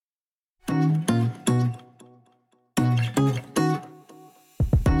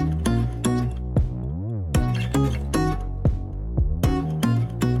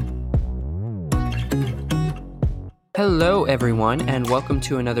Hello, everyone, and welcome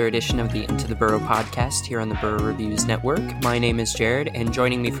to another edition of the Into the Burrow podcast here on the Burrow Reviews Network. My name is Jared, and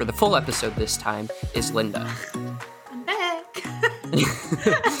joining me for the full episode this time is Linda. I'm back.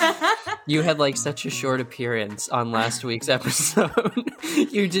 You had such a short appearance on last week's episode.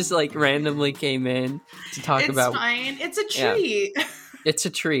 You just randomly came in to talk about. It's fine. It's a treat. Yeah. It's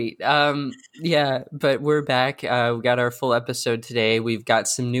a treat. But we're back. We got our full episode today. We've got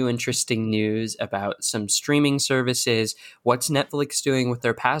some new interesting news about some streaming services, what's Netflix doing with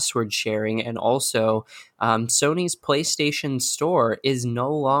their password sharing, and also Sony's PlayStation Store is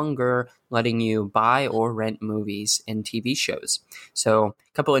no longer letting you buy or rent movies and TV shows. So a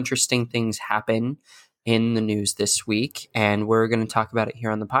couple interesting things happen in the news this week, and we're going to talk about it here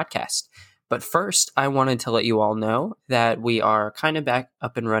on the podcast. But first, I wanted to let you all know that we are kind of back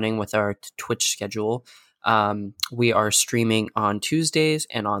up and running with our Twitch schedule. We are streaming on Tuesdays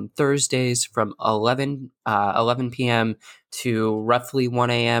and on Thursdays from 11 p.m. to roughly 1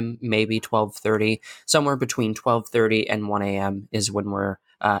 a.m., maybe 12:30. Somewhere between 12:30 and 1 a.m. is when we're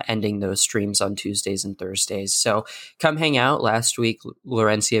ending those streams on Tuesdays and Thursdays. So come hang out. Last week,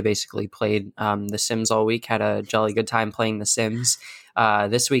 Laurencia basically played The Sims all week, had a jolly good time playing The Sims.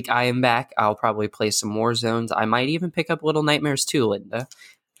 This week I am back. I'll probably play some Warzones. I might even pick up Little Nightmares too, Linda.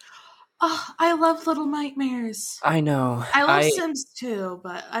 Oh, I love Little Nightmares. I know. I love Sims too,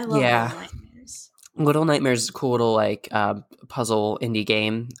 but I love Little Nightmares. Little Nightmares is a cool little puzzle indie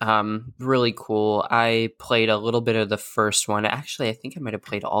game. Really cool. I played a little bit of the first one. Actually, I think I might have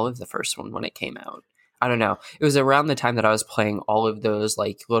played all of the first one when it came out. I don't know. It was around the time that I was playing all of those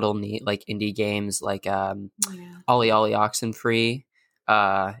little neat indie games Ollie Ollie Oxenfree.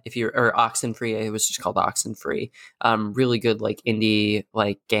 Or Oxenfree, it was just called Oxenfree. Really good indie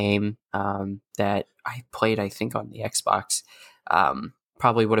game that I played, I think, on the Xbox.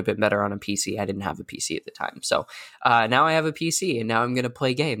 Probably would have been better on a PC. I didn't have a PC at the time. So now I have a PC and now I'm going to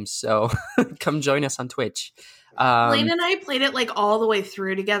play games. So come join us on Twitch. Lane and I played it all the way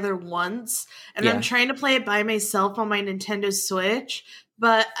through together once, and I'm trying to play it by myself on my Nintendo Switch,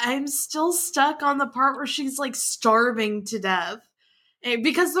 but I'm still stuck on the part where she's starving to death.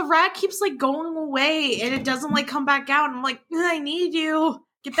 Because the rat keeps going away and it doesn't come back out. And I'm like, I need you.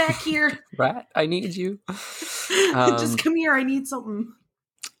 Get back here. Rat, I need you. Just come here. I need something.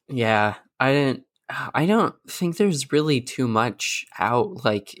 Yeah, I don't think there's really too much out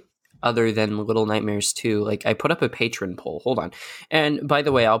other than Little Nightmares 2. I put up a patron poll. Hold on. And by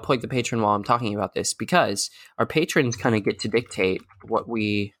the way, I'll plug the patron while I'm talking about this because our patrons kind of get to dictate what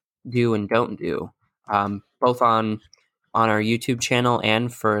we do and don't do, both on our YouTube channel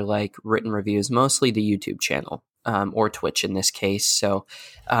and for written reviews, mostly the YouTube channel, or Twitch in this case. So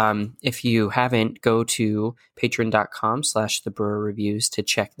if you haven't, go to patreon.com/theburrowreviews to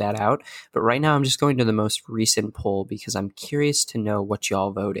check that out. But right now I'm just going to the most recent poll because I'm curious to know what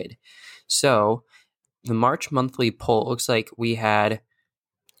y'all voted. So the March monthly poll looks like we had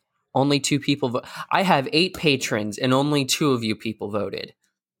only 2 people. I have 8 patrons and only 2 of you people voted.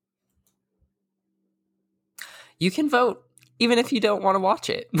 You can vote even if you don't want to watch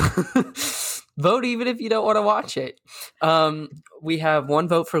it. Vote even if you don't want to watch it. We have 1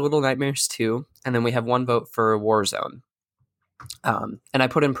 vote for Little Nightmares 2, and then we have 1 vote for Warzone. And I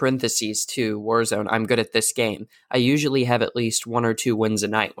put in parentheses too, Warzone. I'm good at this game. I usually have at least 1 or 2 wins a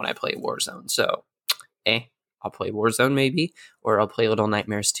night when I play Warzone. So, I'll play Warzone maybe, or I'll play Little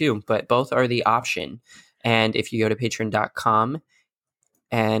Nightmares 2. But both are the option. And if you go to patreon.com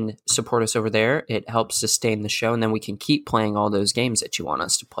and support us over there, it helps sustain the show, and then we can keep playing all those games that you want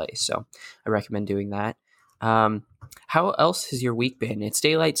us to play. So I recommend doing that. How else has your week been? It's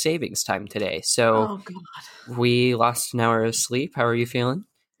daylight savings time today, so we lost an hour of sleep. How are you feeling?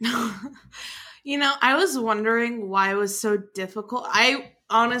 I was wondering why it was so difficult. I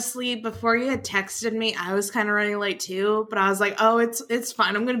honestly, before you had texted me, I was kind of running late too, but I was like, oh, it's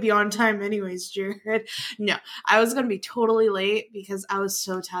fine. I'm going to be on time anyways, Jared. No, I was going to be totally late because I was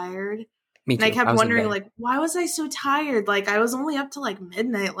so tired. Me too. And I kept wondering, why was I so tired? I was only up to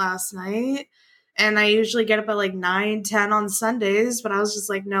midnight last night, and I usually get up at 9, 10 on Sundays, but I was just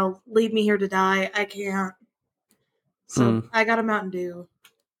like, no, leave me here to die. I can't. So I got a Mountain Dew.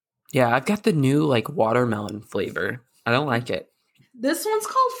 Yeah, I've got the new watermelon flavor. I don't like it. This one's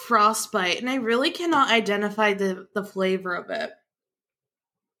called Frostbite, and I really cannot identify the flavor of it.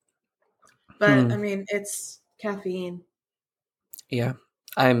 But, I mean, it's caffeine. Yeah.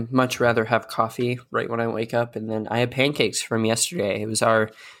 I'd much rather have coffee right when I wake up, and then I had pancakes from yesterday. It was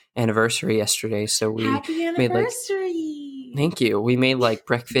our anniversary yesterday, so we Happy anniversary! Thank you. We made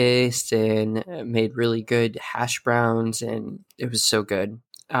breakfast and made really good hash browns, and it was so good.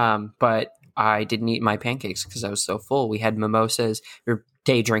 But I didn't eat my pancakes because I was so full. We had mimosas. We were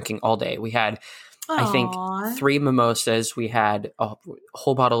day drinking all day. We had, I think, 3 mimosas. We had a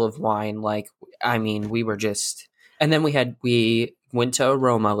whole bottle of wine. Like, I mean, we were just, and then we went to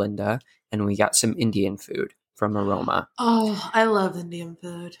Aroma, Linda, and we got some Indian food from Aroma. Oh, I love Indian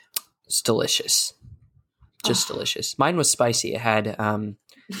food. It's delicious. Just delicious. Mine was spicy. It had,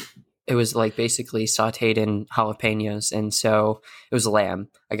 it was like basically sauteed in jalapenos. And so it was lamb.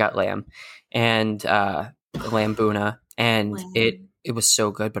 I got lamb and lambuna. And it was so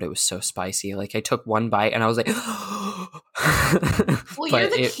good, but it was so spicy. Like I took one bite and I was like, well, you're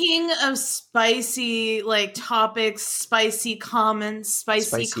the king of spicy like topics, spicy comments,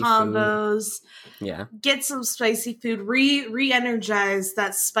 spicy combos. Food. Yeah. Get some spicy food. Re-energize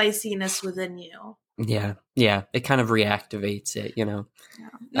that spiciness within you. Yeah. Yeah. It kind of reactivates it, you know. Yeah.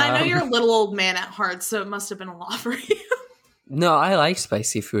 And I know you're a little old man at heart, so it must have been a lot for you. No, I like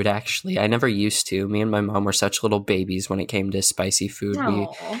spicy food, actually. I never used to. Me and my mom were such little babies when it came to spicy food.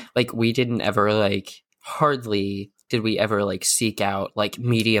 We didn't ever, hardly did we ever, seek out,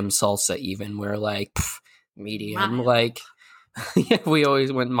 medium salsa even. We're like, medium. Mild. Yeah, we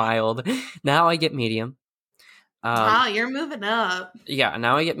always went mild. Now I get medium. Wow, you're moving up. Yeah,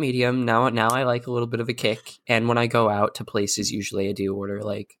 now I get medium. Now I like a little bit of a kick. And when I go out to places, usually I do order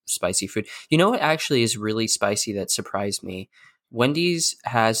spicy food. You know what actually is really spicy that surprised me? Wendy's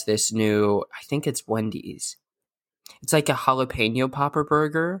has this new, I think it's Wendy's. It's like a jalapeno popper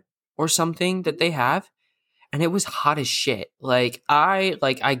burger or something that they have. And it was hot as shit. I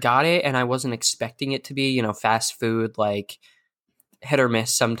got it and I wasn't expecting it to be, fast food, hit or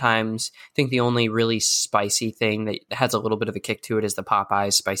miss sometimes. I think the only really spicy thing that has a little bit of a kick to it is the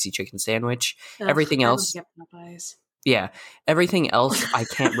Popeyes spicy chicken sandwich. Ugh, everything else, Popeyes. Yeah, everything else I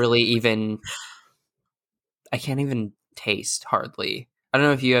can't really even. I can't even taste hardly. I don't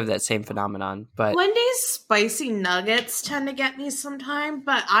know if you have that same phenomenon, but Wendy's spicy nuggets tend to get me sometime.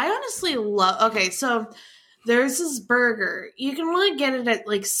 But I honestly love. Okay, so. There's this burger. You can really get it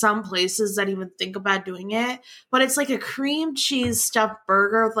at some places that even think about doing it, but it's like a cream cheese stuffed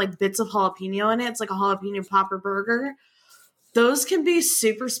burger with bits of jalapeno in it. It's like a jalapeno popper burger. Those can be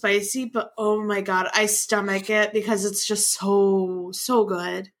super spicy, but oh my god, I stomach it because it's just so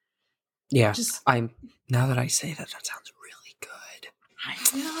good. Yeah, now that I say that sounds really good. I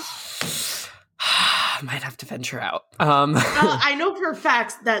know. I might have to venture out. I know for a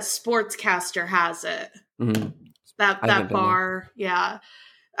fact that Sportscaster has it. Mm-hmm. That bar, yeah.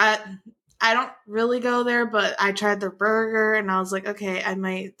 I don't really go there, but I tried their burger and I was like, okay, I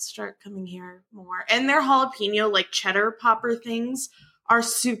might start coming here more. And their jalapeno, cheddar popper things are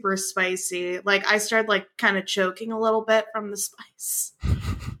super spicy. I started kind of choking a little bit from the spice.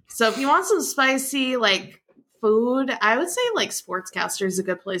 So if you want some spicy food, I would say Sportscaster is a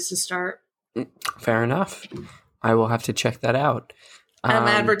good place to start. Fair enough. I will have to check that out. I'm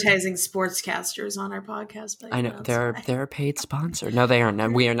advertising Sportscasters on our podcast. But I know they're a paid sponsor. No, they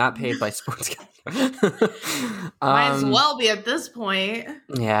aren't. We are not paid by Sportscasters. Might as well be at this point.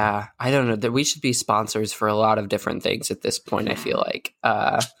 Yeah, I don't know that we should be sponsors for a lot of different things at this point. I feel like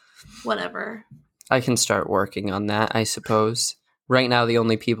whatever. I can start working on that, I suppose. Right now, the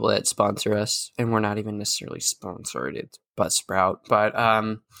only people that sponsor us, and we're not even necessarily sponsored, it's Buzzsprout, but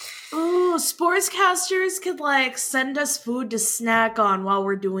Sportscasters could send us food to snack on while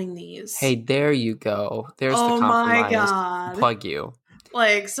we're doing these. Hey, there you go. There's the compromise. Oh my god. Plug you.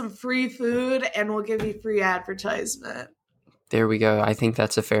 Some free food and we'll give you free advertisement. There we go. I think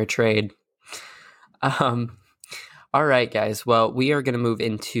that's a fair trade. All right, guys. Well, we are going to move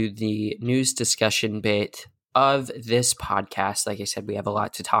into the news discussion bit of this podcast. Like I said, we have a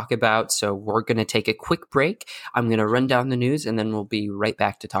lot to talk about, so we're going to take a quick break. I'm going to run down the news, and then we'll be right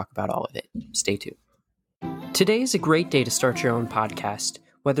back to talk about all of it. Stay tuned. Today is a great day to start your own podcast.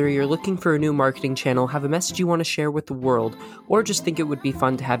 Whether you're looking for a new marketing channel, have a message you want to share with the world, or just think it would be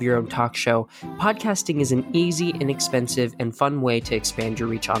fun to have your own talk show, podcasting is an easy, inexpensive, and fun way to expand your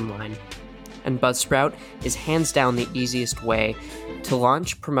reach online. And Buzzsprout is hands down the easiest way to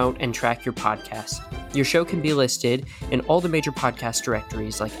launch, promote, and track your podcast. Your show can be listed in all the major podcast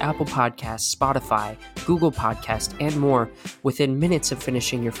directories like Apple Podcasts, Spotify, Google Podcasts, and more within minutes of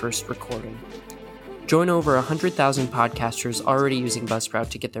finishing your first recording. Join over 100,000 podcasters already using Buzzsprout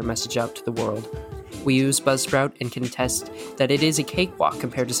to get their message out to the world. We use Buzzsprout and can attest that it is a cakewalk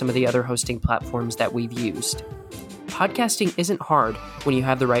compared to some of the other hosting platforms that we've used. Podcasting isn't hard when you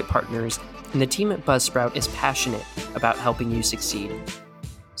have the right partners, and the team at Buzzsprout is passionate about helping you succeed.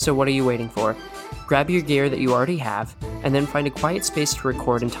 So what are you waiting for? Grab your gear that you already have, and then find a quiet space to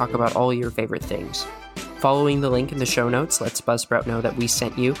record and talk about all your favorite things. Following the link in the show notes lets Buzzsprout know that we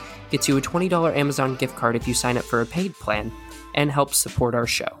sent you, gets you a $20 Amazon gift card if you sign up for a paid plan, and helps support our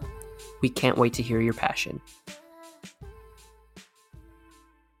show. We can't wait to hear your passion.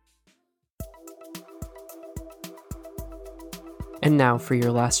 And now for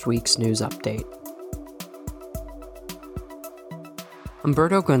your last week's news update.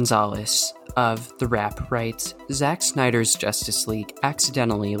 Humberto Gonzalez of The Wrap writes, Zack Snyder's Justice League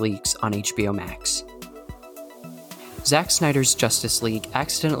accidentally leaks on HBO Max. Zack Snyder's Justice League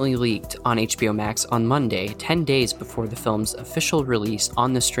accidentally leaked on HBO Max on Monday, 10 days before the film's official release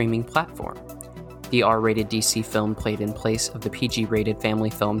on the streaming platform. The R-rated DC film played in place of the PG-rated family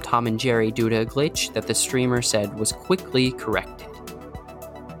film Tom and Jerry due to a glitch that the streamer said was quickly corrected.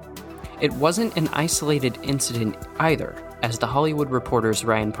 It wasn't an isolated incident either, as The Hollywood Reporter's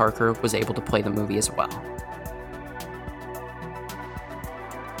Ryan Parker was able to play the movie as well.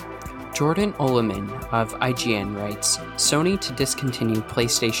 Jordan Oloman of IGN writes, Sony to discontinue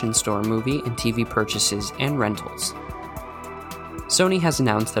PlayStation Store movie and TV purchases and rentals. Sony has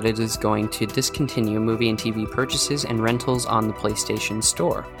announced that it is going to discontinue movie and TV purchases and rentals on the PlayStation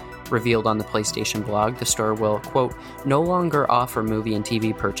Store. Revealed on the PlayStation blog, the store will, quote, no longer offer movie and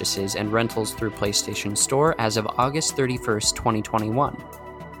TV purchases and rentals through PlayStation Store as of August 31st, 2021.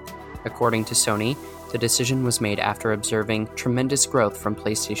 According to Sony, the decision was made after observing tremendous growth from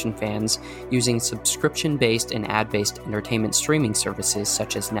PlayStation fans using subscription-based and ad-based entertainment streaming services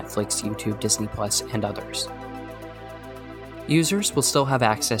such as Netflix, YouTube, Disney+, and others. Users will still have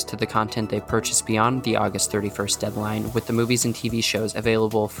access to the content they purchased beyond the August 31st deadline, with the movies and TV shows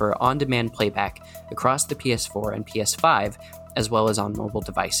available for on-demand playback across the PS4 and PS5, as well as on mobile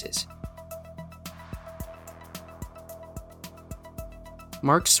devices.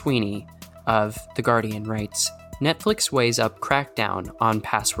 Mark Sweeney of The Guardian writes, Netflix weighs up crackdown on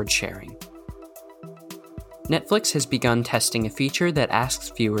password sharing. Netflix has begun testing a feature that asks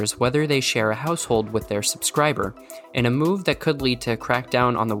viewers whether they share a household with their subscriber, in a move that could lead to a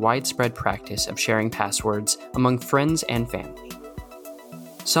crackdown on the widespread practice of sharing passwords among friends and family.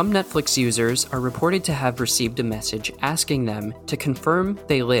 Some Netflix users are reported to have received a message asking them to confirm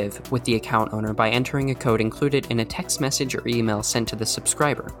they live with the account owner by entering a code included in a text message or email sent to the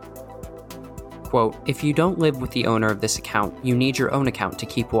subscriber. Quote, if you don't live with the owner of this account, you need your own account to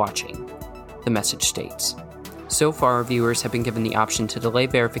keep watching, the message states. So far, viewers have been given the option to delay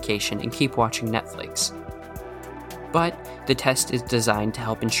verification and keep watching Netflix. But the test is designed to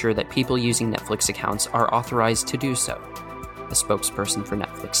help ensure that people using Netflix accounts are authorized to do so, a spokesperson for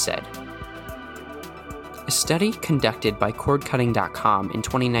Netflix said. A study conducted by cordcutting.com in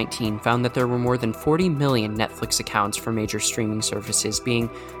 2019 found that there were more than 40 million Netflix accounts for major streaming services being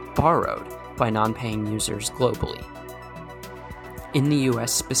borrowed by non-paying users globally. In the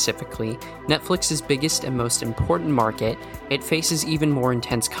US specifically, Netflix's biggest and most important market, it faces even more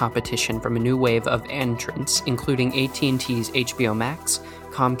intense competition from a new wave of entrants, including AT&T's HBO Max,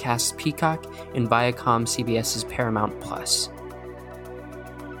 Comcast's Peacock, and Viacom CBS's Paramount+.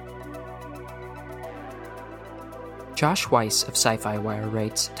 Josh Weiss of Sci-Fi Wire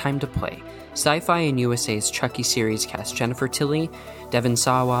writes, Time to Play. Sci-Fi and USA's Chucky series cast Jennifer Tilly, Devon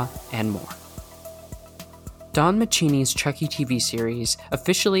Sawa, and more. Don Mancini's Chucky TV series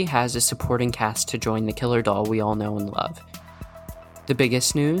officially has a supporting cast to join the killer doll we all know and love. The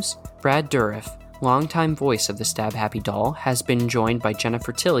biggest news? Brad Dourif, longtime voice of the stab-happy doll, has been joined by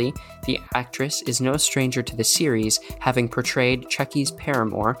Jennifer Tilly. The actress is no stranger to the series, having portrayed Chucky's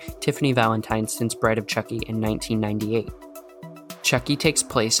paramour, Tiffany Valentine, since Bride of Chucky in 1998. Chucky takes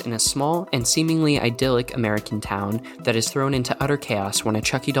place in a small and seemingly idyllic American town that is thrown into utter chaos when a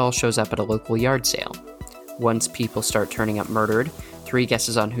Chucky doll shows up at a local yard sale. Once people start turning up murdered, 3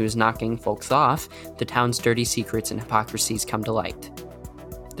 guesses on who's knocking folks off, the town's dirty secrets and hypocrisies come to light.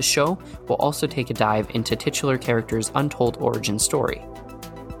 The show will also take a dive into titular character's untold origin story.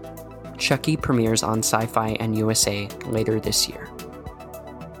 Chucky premieres on Sci-Fi and USA later this year.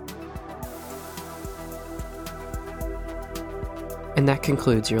 And that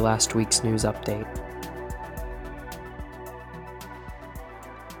concludes your last week's news update.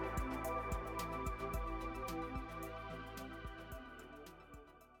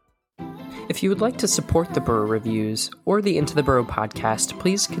 If you would like to support the Burrow Reviews or the Into the Burrow podcast,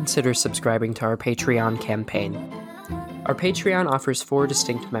 please consider subscribing to our Patreon campaign. Our Patreon offers 4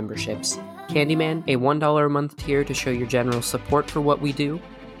 distinct memberships. Candyman, a $1 a month tier to show your general support for what we do.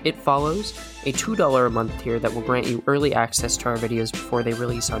 It Follows, a $2 a month tier that will grant you early access to our videos before they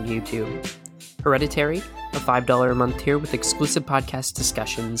release on YouTube. Hereditary, a $5 a month tier with exclusive podcast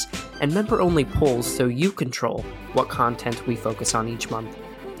discussions and member-only polls so you control what content we focus on each month.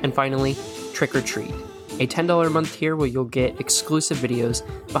 And finally, Trick or Treat, A $10 a month tier where you'll get exclusive videos,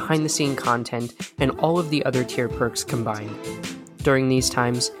 behind-the-scene content, and all of the other tier perks combined. During these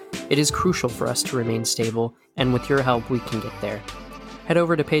times, it is crucial for us to remain stable, and with your help, we can get there. Head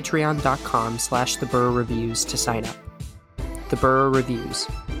over to patreon.com/theburrowreviews to sign up. The Burrow Reviews,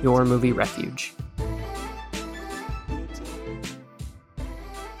 your movie refuge.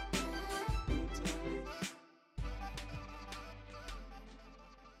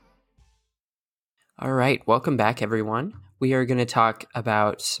 All right, welcome back, everyone. We are going to talk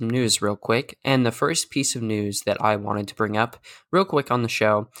about some news real quick. And the first piece of news that I wanted to bring up real quick on the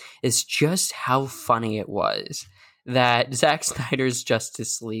show is just how funny it was that Zack Snyder's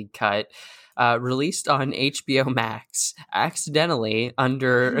Justice League cut released on HBO Max accidentally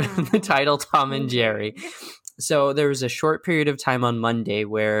under the title Tom and Jerry. So there was a short period of time on Monday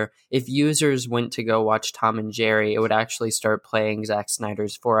where if users went to go watch Tom and Jerry, it would actually start playing Zack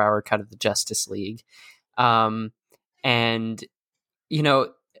Snyder's 4-hour cut of the Justice League. And, you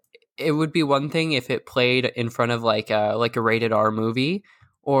know, it would be one thing if it played in front of like a rated R movie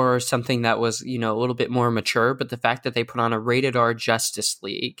or something that was, you know, a little bit more mature. But the fact that they put on a rated R Justice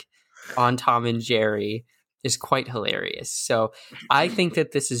League on Tom and Jerry is quite hilarious. So I think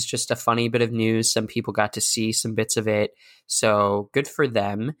that this is just a funny bit of news. Some people got to see some bits of it. So good for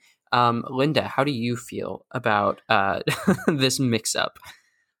them. Linda, how do you feel about this mix-up?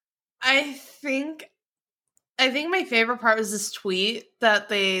 I think my favorite part was this tweet that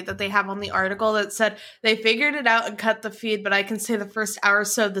they have on the article that said they figured it out and cut the feed, but I can say the first hour or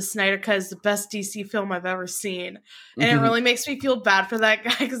so of the Snyder Cut is the best DC film I've ever seen. And it really makes me feel bad for that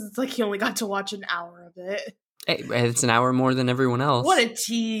guy because it's like he only got to watch an hour of it. Hey, it's an hour more than everyone else. What a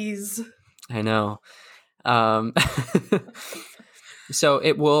tease. I know. So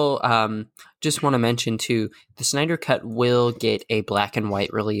it will, just want to mention too, the Snyder Cut will get a black and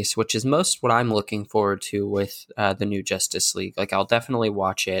white release, which is most what I'm looking forward to with the new Justice League. Like, I'll definitely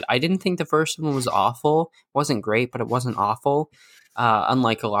watch it. I didn't think the first one was awful. It wasn't great, but it wasn't awful.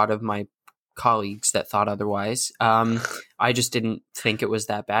 Unlike a lot of my colleagues that thought otherwise. I just didn't think it was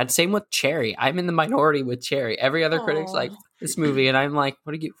that bad. Same with Cherry. I'm in the minority with Cherry. Every other critic's like, this movie, and I'm like,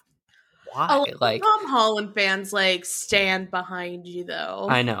 what are you... Why? Like, Tom Holland fans like stand behind you, though.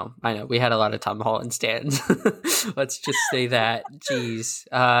 I know. We had a lot of Tom Holland stands. Let's just say that. Jeez.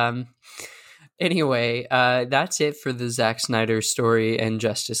 Anyway, that's it for the Zack Snyder story and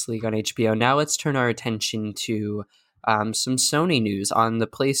Justice League on HBO. Now let's turn our attention to some Sony news on the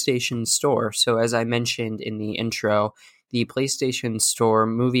PlayStation Store. So as I mentioned in the intro, the PlayStation Store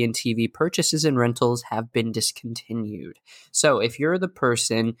movie and TV purchases and rentals have been discontinued. So if you're the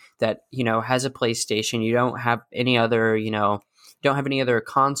person that, you know, has a PlayStation, you don't have any other, you know, don't have any other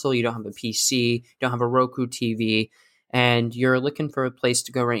console, you don't have a PC, don't have a Roku TV, and you're looking for a place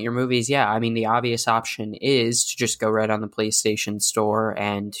to go rent your movies, yeah, I mean, the obvious option is to just go right on the PlayStation Store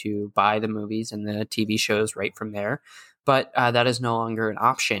and to buy the movies and the TV shows right from there. But that is no longer an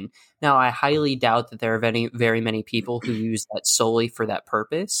option. Now, I highly doubt that there are very many people who use that solely for that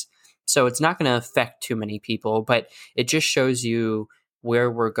purpose. So it's not going to affect too many people, but it just shows you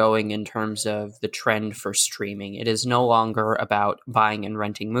where we're going in terms of the trend for streaming. It is no longer about buying and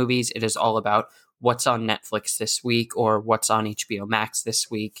renting movies. It is all about what's on Netflix this week or what's on HBO Max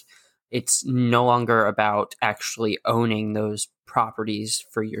this week. It's no longer about actually owning those properties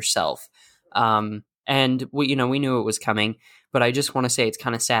for yourself. And we knew it was coming, but I just want to say it's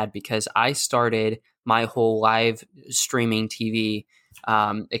kind of sad because I started my whole live streaming TV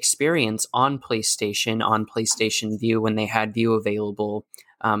experience on PlayStation Vue when they had Vue available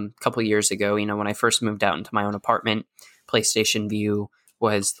a couple years ago. You know, when I first moved out into my own apartment, PlayStation Vue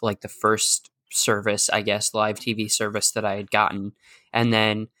was like the first service, I guess, live TV service that I had gotten. And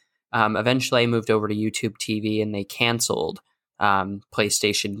then eventually I moved over to YouTube TV and they canceled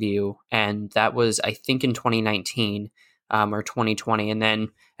PlayStation Vue, and that was, I think, in 2019 or 2020, and then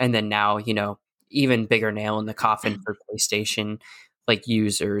now, you know, even bigger nail in the coffin for PlayStation like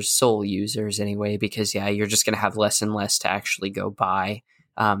sole users anyway, because yeah, you're just going to have less and less to actually go buy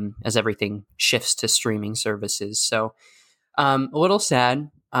as everything shifts to streaming services. So a little sad,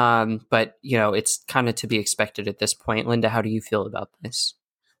 but you know, it's kind of to be expected at this point. Linda, how do you feel about this?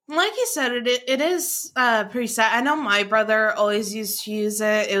 Like you said, it is pretty sad. I know my brother always used to use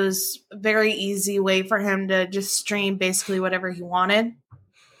it. It was a very easy way for him to just stream basically whatever he wanted.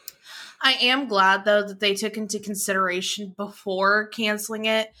 I am glad, though, that they took into consideration before canceling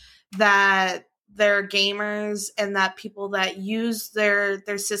it that they're gamers and that people that use their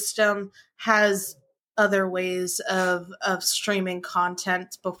system has other ways of streaming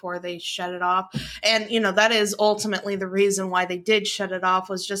content before they shut it off. And, you know, that is ultimately the reason why they did shut it off,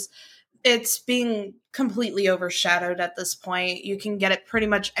 was just it's being completely overshadowed at this point. You can get it pretty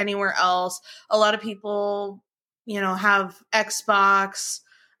much anywhere else. A lot of people, have Xbox,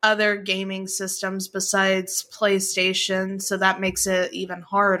 other gaming systems besides PlayStation, so that makes it even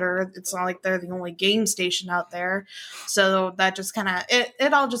harder. It's not like they're the only game station out there. So that just kind of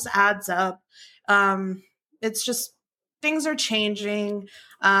it all just adds up. It's just things are changing.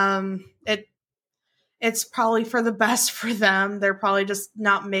 It's probably for the best for them. They're probably just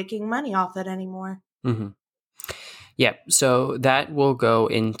not making money off it anymore. Mm-hmm. Yeah, so that will go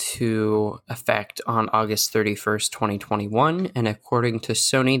into effect on August 31st, 2021. And according to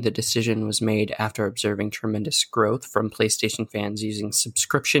Sony, the decision was made after observing tremendous growth from PlayStation fans using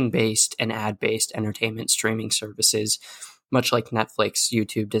subscription-based and ad-based entertainment streaming services, much like Netflix,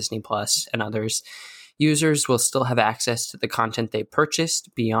 YouTube, Disney Plus, and others. Users will still have access to the content they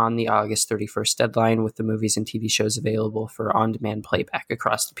purchased beyond the August 31st deadline, with the movies and TV shows available for on-demand playback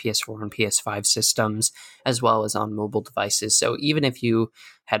across the PS4 and PS5 systems, as well as on mobile devices. So even if you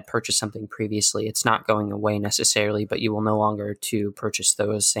had purchased something previously, it's not going away necessarily, but you will no longer to purchase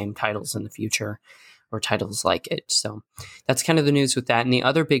those same titles in the future, or titles like it. So that's kind of the news with that. And the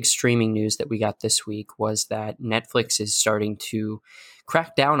other big streaming news that we got this week was that Netflix is starting to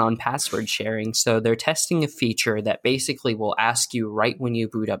crack down on password sharing. So they're testing a feature that basically will ask you right when you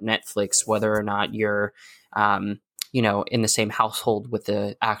boot up Netflix whether or not you're in the same household with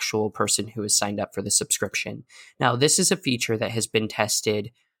the actual person who has signed up for the subscription. Now, this is a feature that has been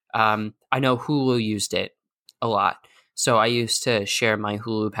tested. I know Hulu used it a lot. So I used to share my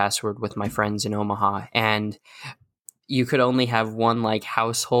Hulu password with my friends in Omaha, and you could only have one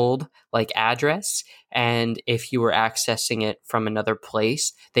household address. And if you were accessing it from another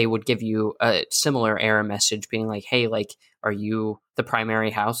place, they would give you a similar error message being like, hey, are you the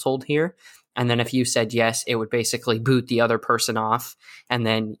primary household here? And then if you said yes, it would basically boot the other person off, and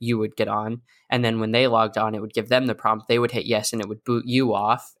then you would get on. And then when they logged on, it would give them the prompt. They would hit yes, and it would boot you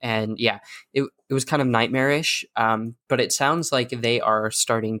off. And yeah, it was kind of nightmarish. But it sounds like they are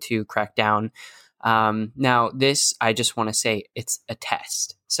starting to crack down. Now, this, I just want to say, it's a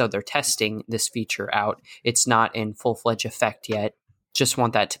test. So they're testing this feature out. It's not in full-fledged effect yet. Just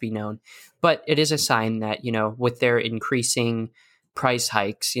want that to be known. But it is a sign that, with their increasing price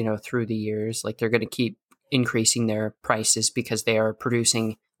hikes, through the years, they're going to keep increasing their prices because they are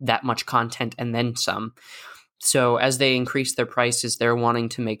producing that much content and then some. So as they increase their prices, they're wanting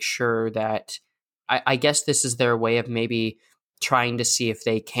to make sure that, I guess this is their way of maybe trying to see if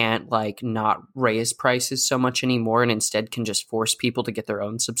they can't not raise prices so much anymore and instead can just force people to get their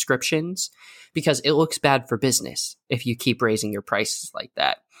own subscriptions, because it looks bad for business if you keep raising your prices like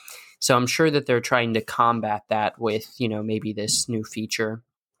that. So I'm sure that they're trying to combat that with, maybe this new feature.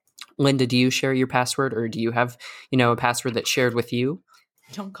 Linda, do you share your password, or do you have, a password that's shared with you?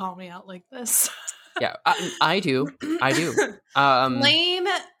 Don't call me out like this. Yeah, I do. Lane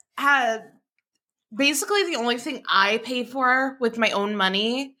had basically the only thing I pay for with my own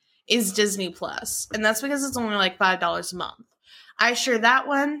money is Disney Plus. And that's because it's only $5 a month. I share that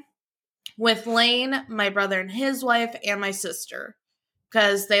one with Lane, my brother and his wife, and my sister,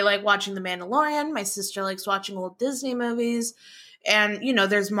 because they like watching The Mandalorian. My sister likes watching old Disney movies. And,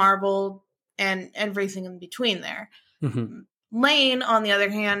 there's Marvel and everything in between there. Mm-hmm. Lane, on the other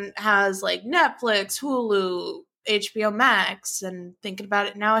hand, has Netflix, Hulu, HBO Max, and thinking about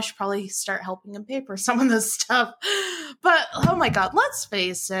it now, I should probably start helping him pay for some of this stuff. But, oh my God, let's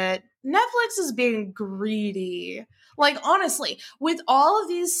face it. Netflix is being greedy. Honestly, with all of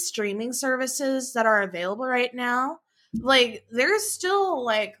these streaming services that are available right now, there's still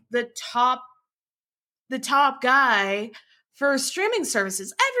the top guy for streaming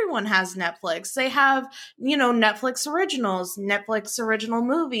services. Everyone has Netflix. They have, Netflix originals, Netflix original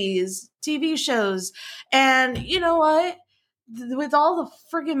movies, TV shows. And you know what? With all the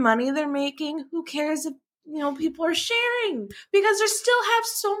friggin' money they're making, who cares if, people are sharing? Because they still have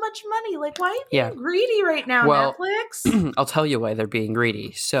so much money. Why are you being greedy right now, Netflix? I'll tell you why they're being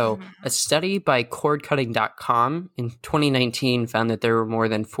greedy. So a study by cordcutting.com in 2019 found that there were more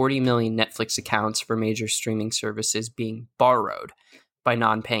than 40 million Netflix accounts for major streaming services being borrowed by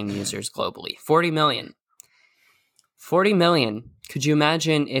non-paying users globally. 40 million. 40 million. Could you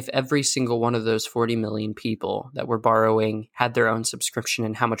imagine if every single one of those 40 million people that were borrowing had their own subscription,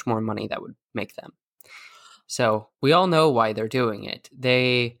 and how much more money that would make them? So we all know why they're doing it.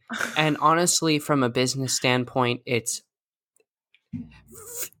 And honestly, from a business standpoint, if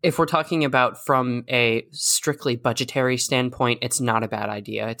we're talking about from a strictly budgetary standpoint, it's not a bad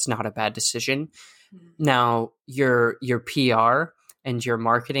idea. It's not a bad decision. Now, your PR and your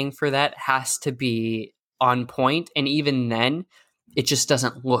marketing for that has to be on point. And even then, it just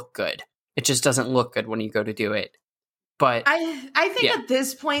doesn't look good It just doesn't look good when you go to do it. But I think at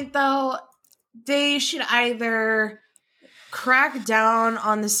this point, though, they should either crack down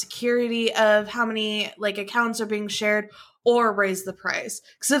on the security of how many like accounts are being shared or raise the price.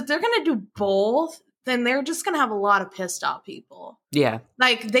 Because if they're going to do both, then they're just going to have a lot of pissed off people. Yeah.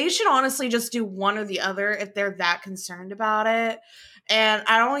 Like, they should honestly just do one or the other if they're that concerned about it. And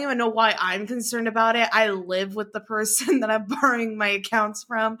I don't even know why I'm concerned about it. I live with the person that I'm borrowing my accounts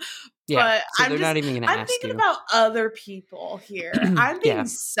from. Yeah, but so they're not even going to ask you. I'm thinking about other people here. I'm being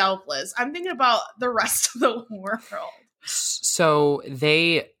selfless. I'm thinking about the rest of the world. So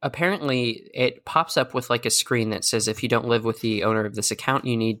they apparently, it pops up with like a screen that says if you don't live with the owner of this account,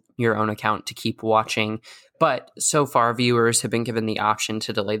 you need your own account to keep watching. But so far, viewers have been given the option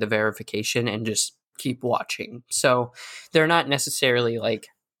to delay the verification and just keep watching. So they're not necessarily like,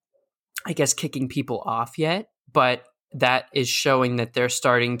 I guess, kicking people off yet, but that is showing that they're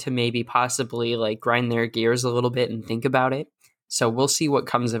starting to maybe possibly like grind their gears a little bit and think about it. So we'll see what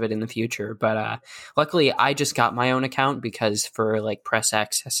comes of it in the future. But luckily, I just got my own account because for like press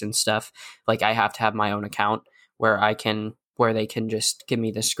access and stuff, like I have to have my own account where they can just give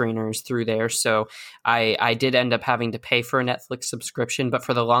me the screeners through there. So I did end up having to pay for a Netflix subscription, but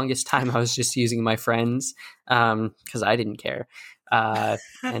for the longest time, I was just using my friends because I didn't care.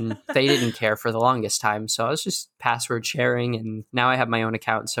 And they didn't care for the longest time. So I was just password sharing, and now I have my own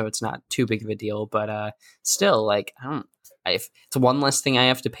account, so it's not too big of a deal. But still, like, it's one less thing I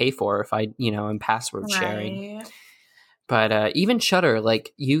have to pay for if I, am password sharing. But even Shudder,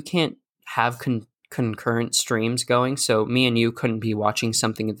 like, you can't have concurrent streams going. So me and you couldn't be watching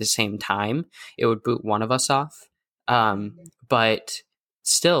something at the same time. It would boot one of us off. But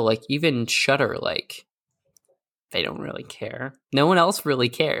still, like, even Shudder, like, they don't really care. No one else really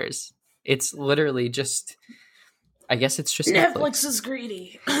cares. It's literally just, I guess it's just Netflix is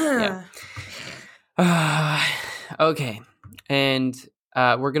greedy. Yeah. Okay. And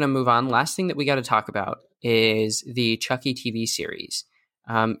we're going to move on. Last thing that we got to talk about is the Chucky TV series.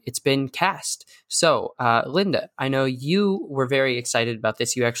 It's been cast. So, Linda, I know you were very excited about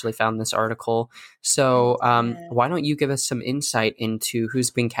this. You actually found this article. So, why don't you give us some insight into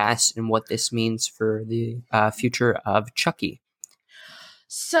who's been cast and what this means for the future of Chucky?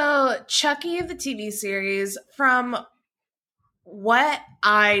 So, Chucky, the TV series, from what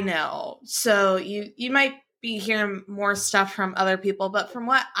I know, so you might be hearing more stuff from other people, but from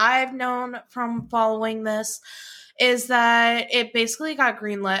what I've known from following this, is that it basically got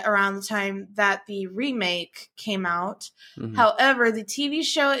greenlit around the time that the remake came out. Mm-hmm. However, the TV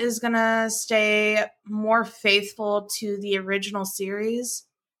show is going to stay more faithful to the original series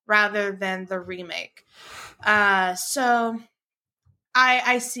rather than the remake. So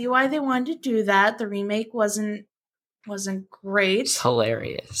I see why they wanted to do that. The remake wasn't great. It's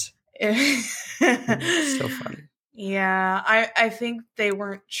hilarious. It's so funny. Yeah, I think they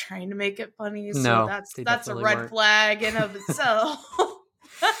weren't trying to make it funny, so that's a red flag in of itself.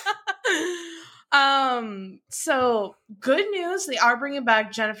 So good news, they are bringing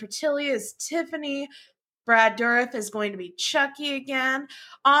back Jennifer Tilly as Tiffany. Brad Dourif is going to be Chucky again.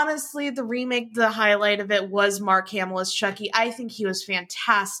 Honestly, the remake, the highlight of it was Mark Hamill as Chucky. I think he was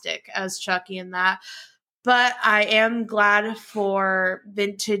fantastic as Chucky in that. But I am glad for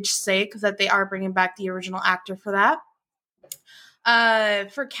vintage sake that they are bringing back the original actor for that.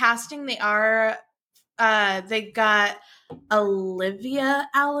 For casting, they got Olivia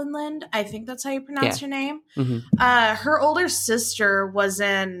Allen-Lind. I think that's how you pronounce her name. Mm-hmm. Her older sister was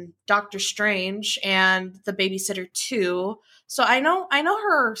in Doctor Strange and The Babysitter 2. So I know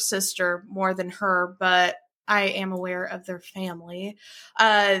her sister more than her, but I am aware of their family.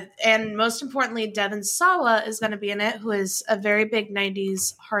 And most importantly, Devon Sawa is going to be in it, who is a very big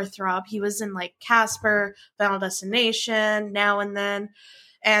 90s heartthrob. He was in like Casper, Final Destination, Now and Then.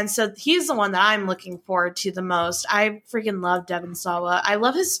 And so he's the one that I'm looking forward to the most. I freaking love Devon Sawa. I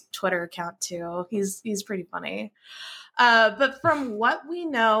love his Twitter account too. He's pretty funny. But from what we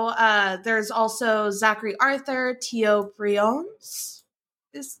know, there's also Zachary Arthur, Tio Briones.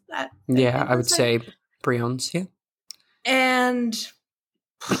 Is that? Yeah, I would say Briones, yeah. And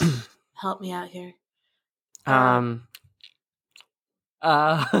help me out here.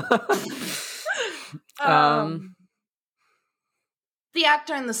 The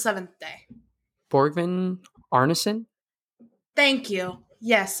actor in The Seventh Day. Borgman Arneson? Thank you.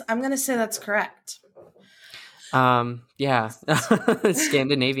 Yes, I'm going to say that's correct. Yeah.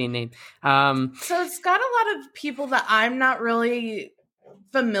 Scandinavian name. So it's got a lot of people that I'm not really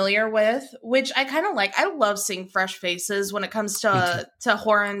familiar with, which I kind of like. I love seeing fresh faces when it comes to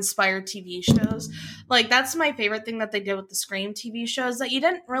horror inspired TV shows. Like, that's my favorite thing that they did with the Scream TV shows, that you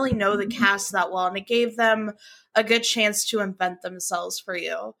didn't really know the cast that well, and it gave them a good chance to invent themselves for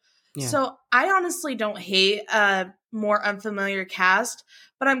you. Yeah. So I honestly don't hate a more unfamiliar cast,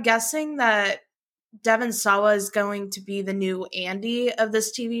 but I'm guessing that Devon Sawa is going to be the new Andy of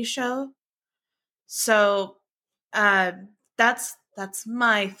this TV show. So that's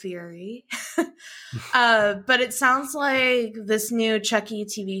my theory. But it sounds like this new Chucky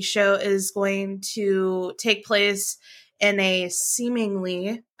TV show is going to take place in a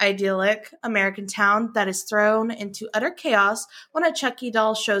seemingly idyllic American town that is thrown into utter chaos when a Chucky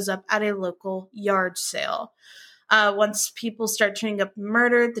doll shows up at a local yard sale. Once people start turning up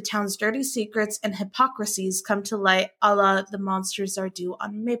murdered, the town's dirty secrets and hypocrisies come to light, a la The Monsters Are Due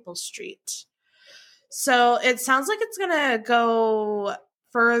on Maple Street. So it sounds like it's going to go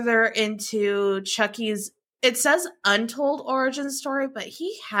further into Chucky's, it says untold origin story, but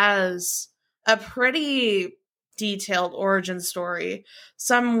he has a pretty detailed origin story.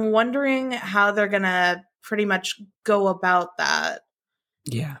 So I'm wondering how they're going to pretty much go about that.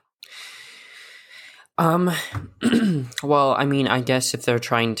 Yeah. Well, I mean, I guess if they're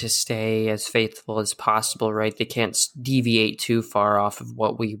trying to stay as faithful as possible, right, they can't deviate too far off of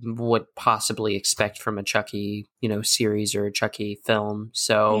what we would possibly expect from a Chucky, series or a Chucky film.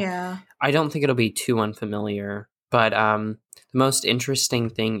 So yeah. I don't think it'll be too unfamiliar. But the most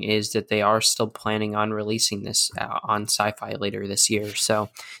interesting thing is that they are still planning on releasing this on Sci-Fi later this year. So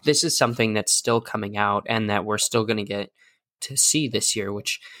this is something that's still coming out and that we're still going to get to see this year,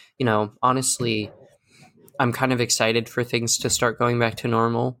 which, honestly, I'm kind of excited for things to start going back to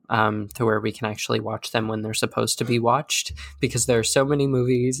normal, to where we can actually watch them when they're supposed to be watched, because there are so many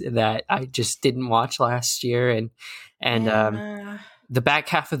movies that I just didn't watch last year. And the back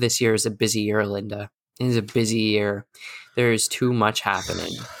half of this year is a busy year, Linda. It is a busy year. There's too much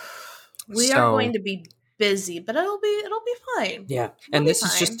happening. We are going to be busy, but it'll be fine. Yeah. And this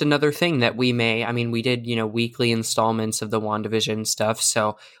is just another thing that we did, weekly installments of the WandaVision stuff.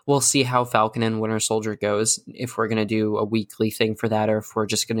 So we'll see how Falcon and Winter Soldier goes, if we're going to do a weekly thing for that, or if we're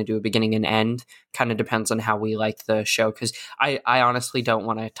just going to do a beginning and end. Kind of depends on how we like the show, because I honestly don't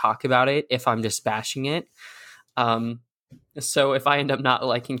want to talk about it if I'm just bashing it. So if I end up not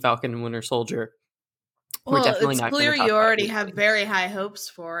liking Falcon and Winter Soldier, we're definitely not going to talk about it. It's clear you already have very high hopes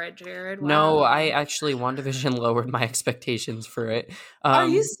for it, Jared. Wow. No, I actually, WandaVision lowered my expectations for it. Are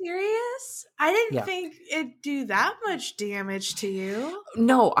you serious? I didn't think it'd do that much damage to you.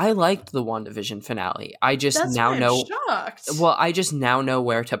 No, I liked the WandaVision finale. I just shocked. Well, I just now know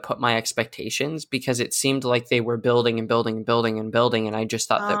where to put my expectations, because it seemed like they were building and building and building and building, and I just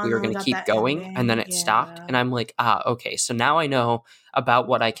thought that we were going to keep going, ending, and then it stopped, and I'm like, okay, so now I know about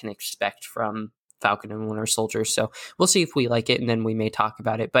what I can expect from Falcon and Winter Soldier. So we'll see if we like it, and then we may talk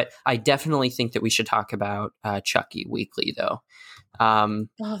about it. But I definitely think that we should talk about Chucky weekly, though,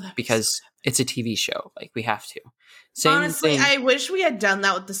 because it's a TV show. Like, we have to. Honestly, I wish we had done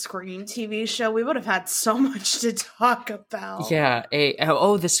that with the Scream TV show. We would have had so much to talk about. Yeah.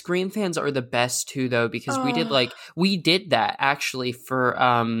 The Scream fans are the best too, though, because we did that actually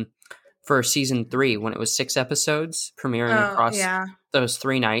for season 3, when it was 6 episodes premiering across those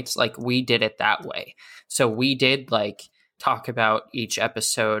 3 nights. Like, we did it that way. So we did talk about each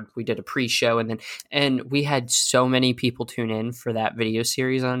episode. We did a pre-show, and we had so many people tune in for that video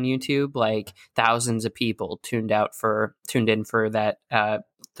series on YouTube. Like, thousands of people tuned in for that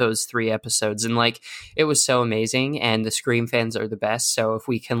those 3 episodes, and it was so amazing. And the Scream fans are the best. So if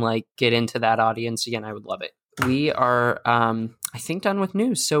we can get into that audience again, I would love it. We are, I think, done with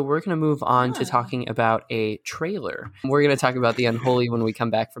news. So we're going to move on to talking about a trailer. We're going to talk about The Unholy when we come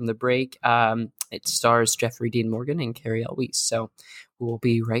back from the break. It stars Jeffrey Dean Morgan and Carrie Elwes. So we'll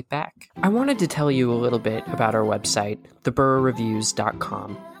be right back. I wanted to tell you a little bit about our website,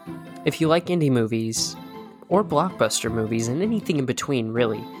 theburrowreviews.com. If you like indie movies, or blockbuster movies, and anything in between,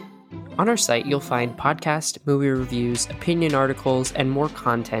 really, on our site, you'll find podcast, movie reviews, opinion articles, and more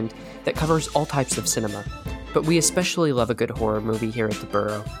content that covers all types of cinema. But we especially love a good horror movie here at The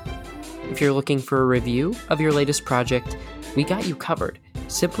Burrow. If you're looking for a review of your latest project, we got you covered.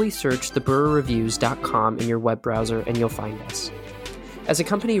 Simply search theburrowreviews.com in your web browser and you'll find us. As a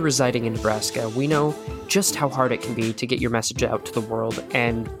company residing in Nebraska, we know just how hard it can be to get your message out to the world,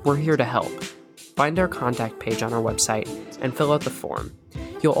 and we're here to help. Find our contact page on our website and fill out the form.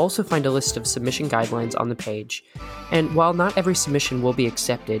 You'll also find a list of submission guidelines on the page. And while not every submission will be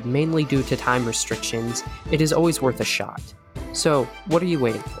accepted, mainly due to time restrictions, it is always worth a shot. So, what are you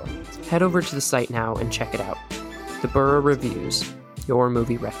waiting for? Head over to the site now and check it out. The Burrow Reviews. your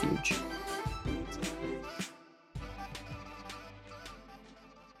movie refuge.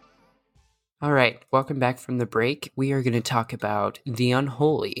 All right, welcome back from the break. We are going to talk about The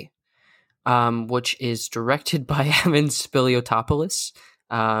Unholy, which is directed by Evan Spiliotopoulos.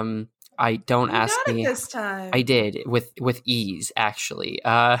 I don't You ask got me. it this time. I did with ease, actually.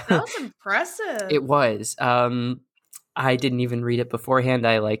 That was impressive. It was. I didn't even read it beforehand.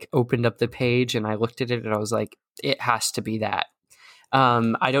 I opened up the page and I looked at it and I was like, it has to be that.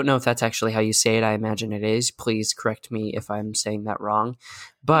 I don't know if that's actually how you say it. I imagine it is. Please correct me if I'm saying that wrong.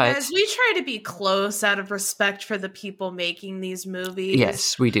 But as we try to be close out of respect for the people making these movies.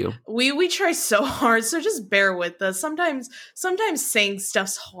 Yes, we do. We try so hard, so just bear with us. Sometimes saying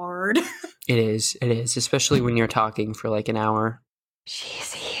stuff's hard. It is, especially when you're talking for an hour.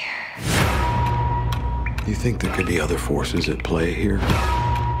 She's here. You think there could be other forces at play here?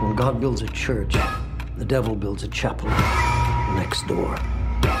 When God builds a church, the devil builds a chapel next door.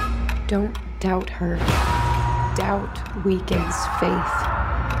 Don't doubt her. Doubt weakens faith.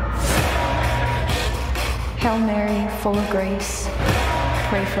 Hail Mary, full of grace,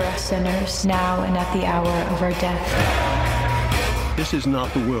 pray for us sinners, now and at the hour of our death. This is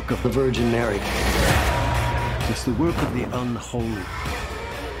not the work of the Virgin Mary. It's the work of the unholy.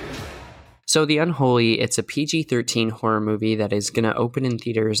 So The Unholy, it's a PG-13 horror movie that is going to open in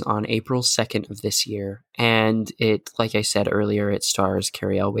theaters on April 2nd of this year. And it, like I said earlier, it stars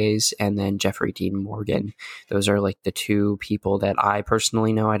Cary Elwes and then Jeffrey Dean Morgan. Those are the two people that I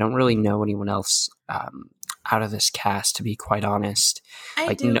personally know. I don't really know anyone else out of this cast, to be quite honest.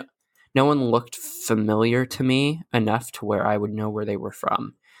 I do. No one looked familiar to me enough to where I would know where they were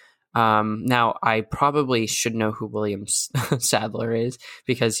from. Now, I probably should know who William Sadler is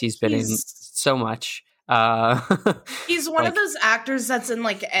because he's been in so much. He's one of those actors that's in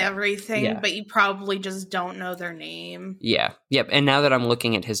everything, but you probably just don't know their name. Yeah. Yep. And now that I'm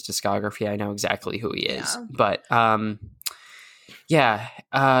looking at his discography, I know exactly who he is. But The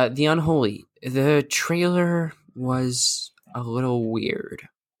Unholy. The trailer was a little weird.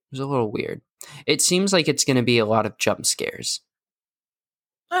 It seems like it's going to be a lot of jump scares.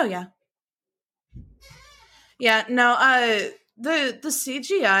 Oh yeah. Yeah, no, the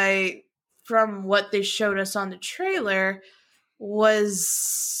CGI from what they showed us on the trailer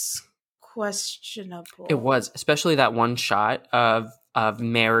was questionable. It was, especially that one shot of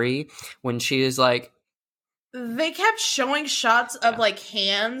Mary when she is they kept showing shots of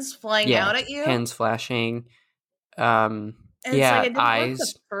hands flying out at you. Hands flashing. And it didn't eyes. work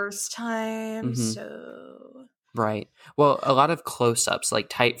the first time, so right. Well, a lot of close-ups,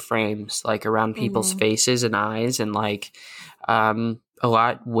 tight frames, around people's faces and eyes, and a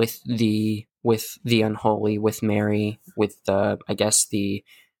lot with the Unholy, with Mary, with the the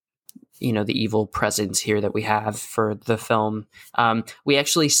evil presence here that we have for the film. We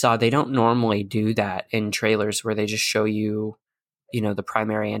actually saw they don't normally do that in trailers where they just show you, the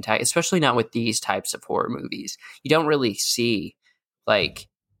primary antagonist, especially not with these types of horror movies. You don't really see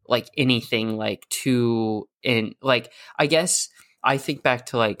anything too in I guess I think back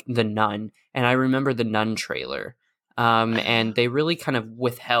to The Nun, and I remember the Nun trailer, and they really kind of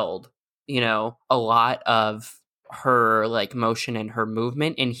withheld a lot of her motion and her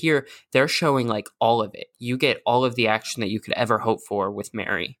movement, and here they're showing all of it. You get all of the action that you could ever hope for with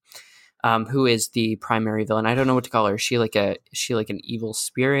Mary, who is the primary villain. I don't know what to call her. Is she an evil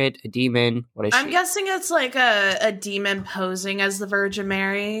spirit, a demon? What is she? I'm guessing it's a demon posing as the Virgin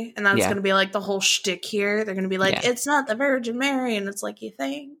Mary, and that's going to be the whole shtick here. They're going to be it's not the Virgin Mary, and it's you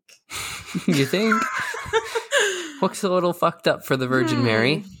think? You think? Looks a little fucked up for the Virgin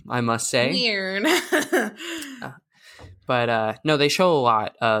Mary, I must say. Weird. But no, they show a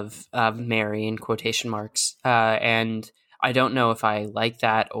lot of Mary in quotation marks, and I don't know if I like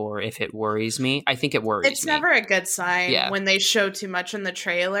that or if it worries me. I think it worries me. It's never a good sign when they show too much in the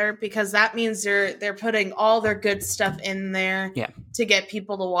trailer, because that means they're putting all their good stuff in there to get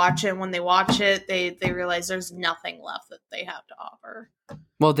people to watch it. When they watch it, they realize there's nothing left that they have to offer.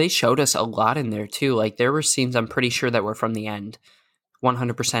 Well, they showed us a lot in there too. There were scenes I'm pretty sure that were from the end.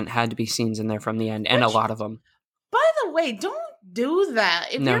 100% had to be scenes in there from the end, and a lot of them. By the way, don't do that.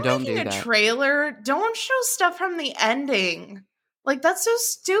 If you're making a trailer, don't show stuff from the ending. That's so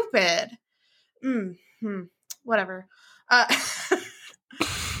stupid. Whatever.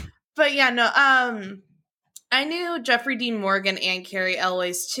 But yeah, no. I knew Jeffrey Dean Morgan and Cary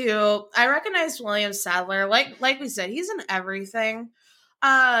Elwes too. I recognized William Sadler. Like we said, he's in everything.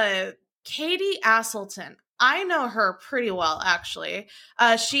 Katie Aselton. I know her pretty well, actually.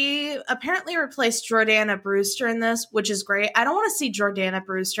 She apparently replaced Jordana Brewster in this, which is great. I don't want to see Jordana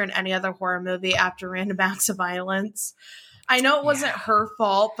Brewster in any other horror movie after Random Acts of Violence. I know it wasn't her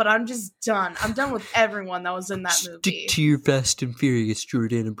fault, but I'm just done. I'm done with everyone that was in that movie. Stick to your Fast and Furious,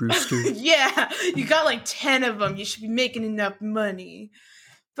 Jordana Brewster. Yeah, you got like 10 of them. You should be making enough money.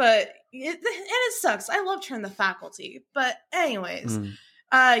 But it sucks. I loved her in The Faculty. But anyways,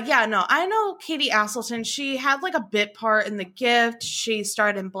 I know Katie Aselton. She had like a bit part in The Gift. She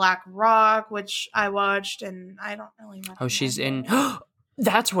starred in Black Rock, which I watched, and I don't really recognize. Oh, she's in...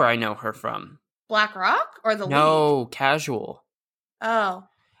 That's where I know her from. Black Rock or The League? No, Casual. Oh.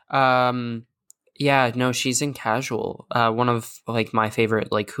 Yeah, no, she's in Casual. One of like my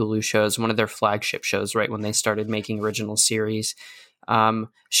favorite like Hulu shows, one of their flagship shows, right when they started making original series.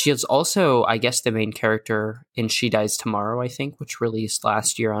 She is also, I guess, the main character in She Dies Tomorrow, I think, which released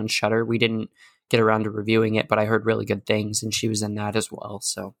last year on Shudder. We didn't get around to reviewing it, but I heard really good things, and she was in that as well.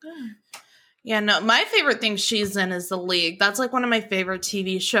 So. Yeah, no, my favorite thing she's in is The League. That's like one of my favorite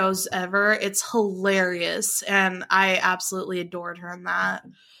TV shows ever. It's hilarious, and I absolutely adored her in that.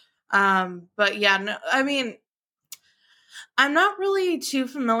 But yeah, no, I mean, I'm not really too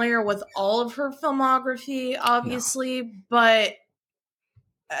familiar with all of her filmography, obviously, but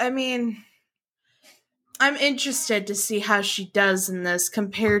I mean, I'm interested to see how she does in this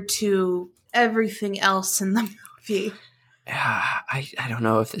compared to everything else in the movie. I don't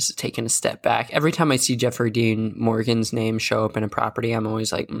know if this is taking a step back. Every time I see Jeffrey Dean Morgan's name show up in a property, I'm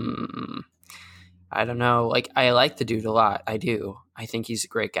always like, I don't know. Like, I like the dude a lot. I do. I think he's a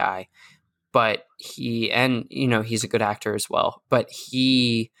great guy. But he's a good actor as well. But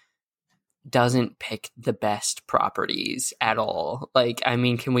he doesn't pick the best properties at all. Like, I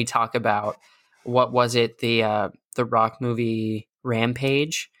mean, can we talk about, what was it? The Rock movie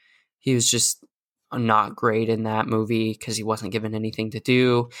Rampage? He was just not great in that movie because he wasn't given anything to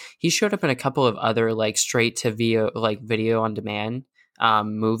do. He showed up in a couple of other like straight to video on demand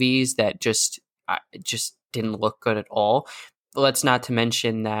movies that just didn't look good at all. Let's not forget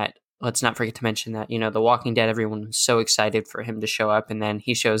to mention that, The Walking Dead, everyone was so excited for him to show up, and then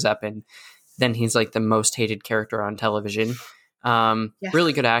he shows up and then he's like the most hated character on television.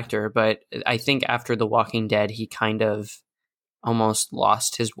 Really good actor, but I think after The Walking Dead, he kind of almost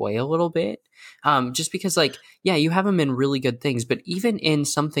lost his way a little bit. Just because you have him in really good things, but even in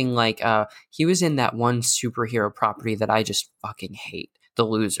something like, he was in that one superhero property that I just fucking hate, The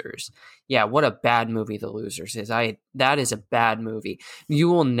Losers. Yeah, what a bad movie The Losers is. That is a bad movie.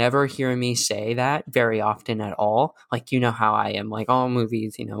 You will never hear me say that very often at all. Like, you know how I am, like, all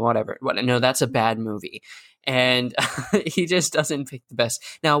movies, whatever. No, that's a bad movie. And he just doesn't pick the best.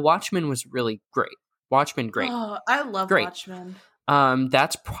 Now, Watchmen was really great. Great. Oh, I love Watchmen.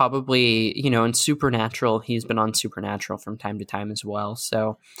 That's probably, in Supernatural, he's been on Supernatural from time to time as well.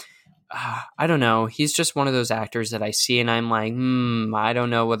 So, I don't know. He's just one of those actors that I see and I'm like, I don't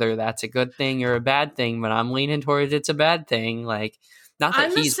know whether that's a good thing or a bad thing, but I'm leaning towards it's a bad thing. Like, not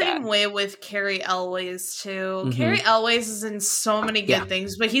that he's bad. I'm the same way with Cary Elwes, too. Mm-hmm. Cary Elwes is in so many good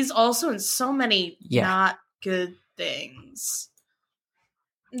things, but he's also in so many not good things.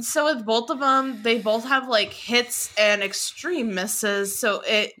 And so with both of them, they both have like hits and extreme misses. So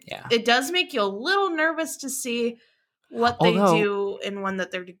it does make you a little nervous to see what they do in one that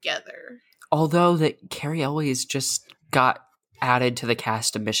they're together. Although that Cary Elwes just got added to the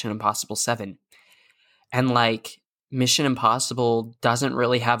cast of Mission Impossible 7. And like Mission Impossible doesn't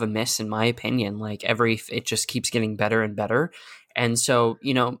really have a miss in my opinion. Like it just keeps getting better and better. And so,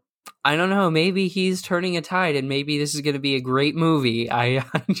 I don't know, maybe he's turning a tide and maybe this is going to be a great movie. I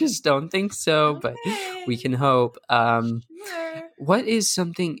just don't think so, but we can hope. What is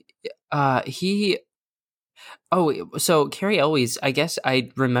something so Cary Elwes, I guess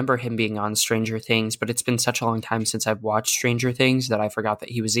I remember him being on Stranger Things, but it's been such a long time since I've watched Stranger Things that I forgot that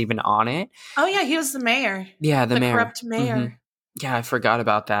he was even on it. Oh yeah, he was the mayor. Yeah, the mayor. Corrupt mayor. Mm-hmm. Yeah, I forgot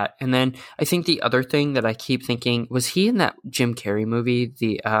about that. And then I think the other thing that I keep thinking, was he in that Jim Carrey movie?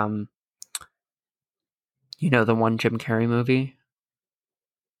 The the one Jim Carrey movie?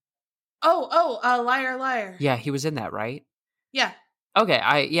 Liar, Liar. Yeah, he was in that, right? Yeah. Okay,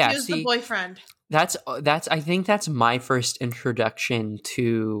 he was the boyfriend. That's I think that's my first introduction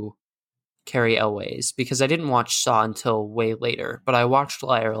to Cary Elwes, because I didn't watch Saw until way later, but I watched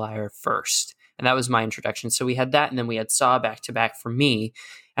Liar, Liar first. And that was my introduction. So we had that, and then we had Saw back to back for me.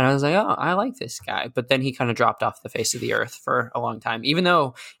 And I was like, oh, I like this guy. But then he kind of dropped off the face of the earth for a long time. Even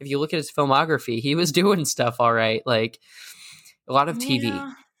though, if you look at his filmography, he was doing stuff all right. Like, a lot of TV.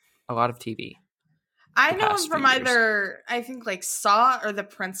 Yeah. A lot of TV. I know him from either, I think, like Saw or The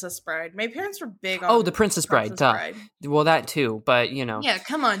Princess Bride. My parents were big on The Princess Bride. Well, that too, but, Yeah,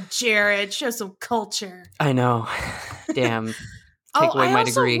 come on, Jared. Show some culture. I know. Damn. take away my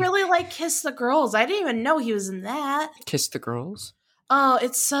degree. I also really like Kiss the Girls. I didn't even know he was in that. Kiss the Girls? Oh,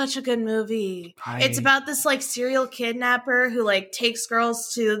 it's such a good movie. It's about this like serial kidnapper who like takes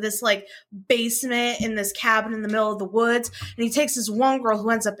girls to this like basement in this cabin in the middle of the woods, and he takes this one girl who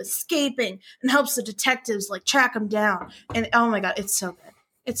ends up escaping and helps the detectives like track him down. And oh my god, it's so good.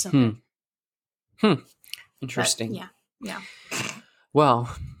 It's so good. Interesting. But, yeah.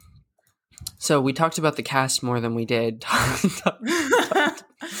 Well, so we talked about the cast more than we did.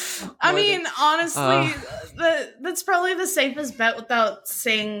 I mean, honestly, that's probably the safest bet without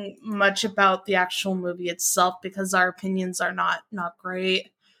saying much about the actual movie itself, because our opinions are not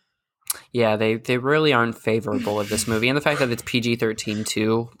great. Yeah, they really aren't favorable of this movie, and the fact that it's PG-13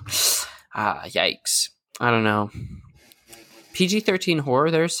 too. Yikes! I don't know. PG-13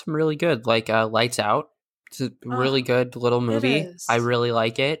 horror. There's some really good, like Lights Out. It's a really good little movie. I really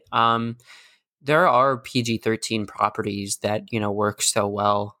like it. There are PG-13 properties that, work so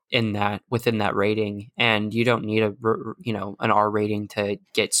well within that rating, and you don't need an R rating to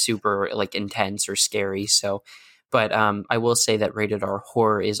get super like intense or scary. So, but I will say that rated R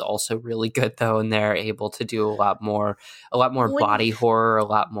horror is also really good though, and they're able to do a lot more body horror, a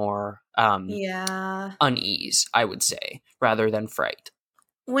lot more unease, I would say, rather than fright.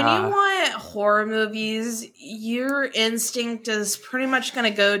 When you want horror movies, your instinct is pretty much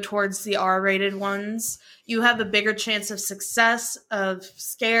going to go towards the R-rated ones. You have a bigger chance of success, of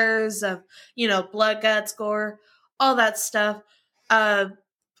scares, of, blood, guts, gore, all that stuff. I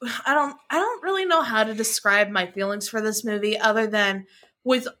don't really know how to describe my feelings for this movie other than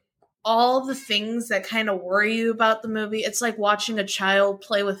with all the things that kind of worry you about the movie. It's like watching a child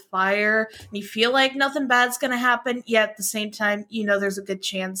play with fire, and you feel like nothing bad's going to happen, yet at the same time, there's a good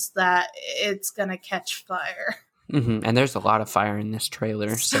chance that it's going to catch fire. Mm-hmm. And there's a lot of fire in this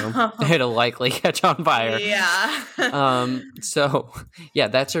trailer, so it'll likely catch on fire. Yeah. So, yeah,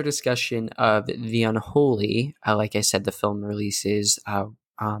 that's our discussion of The Unholy. Like I said, the film releases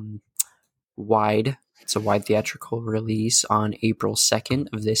wide. It's a wide theatrical release on April 2nd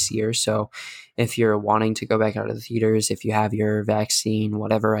of this year. So if you're wanting to go back out of the theaters, if you have your vaccine,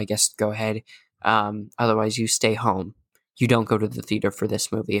 whatever, I guess go ahead. Otherwise, you stay home. You don't go to the theater for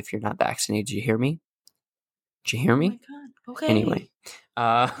this movie if you're not vaccinated. Did you hear me? Did you hear me? Oh my God. Okay. Anyway.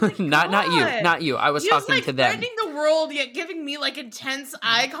 Not you. I was talking to them. Threatening the world, yet giving me like intense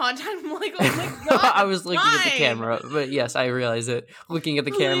eye contact. I'm like, oh my God. I was looking at the camera, but yes, I realize it. Looking at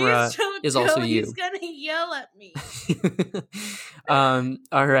the camera is also you. He's gonna yell at me.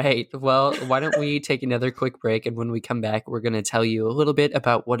 All right. Well, why don't we take another quick break, and when we come back, we're going to tell you a little bit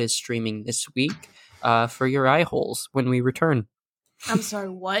about what is streaming this week for your eye holes when we return. I'm sorry,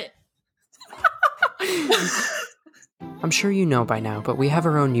 what? I'm sure you know by now, but we have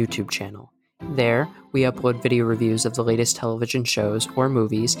our own YouTube channel. There, we upload video reviews of the latest television shows or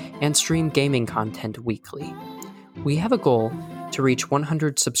movies and stream gaming content weekly. We have a goal to reach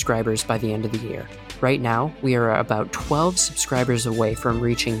 100 subscribers by the end of the year. Right now, we are about 12 subscribers away from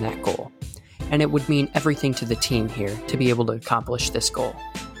reaching that goal, and it would mean everything to the team here to be able to accomplish this goal.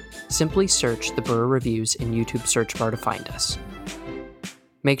 Simply search The Burr Reviews in YouTube search bar to find us.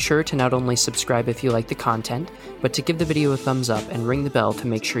 Make sure to not only subscribe if you like the content, but to give the video a thumbs up and ring the bell to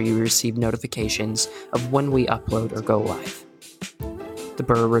make sure you receive notifications of when we upload or go live. The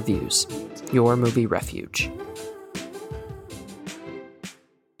Burr Reviews, your movie refuge.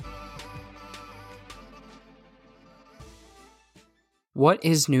 What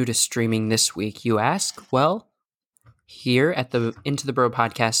is new to streaming this week, you ask? Well, here at the Into the Bro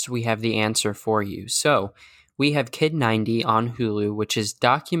podcast, we have the answer for you. So, we have Kid 90 on Hulu, which is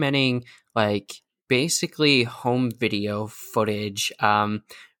documenting like basically home video footage from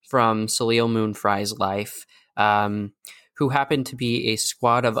Salil Moonfry's life, who happened to be a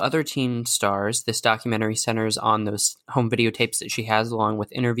squad of other teen stars. This documentary centers on those home videotapes that she has, along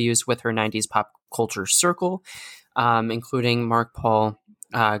with interviews with her 90s pop culture circle, including Mark-Paul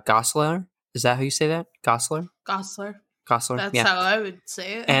Gosselaar. Is that how you say that? Gosselaar? Gosselaar. Gosselaar. That's how I would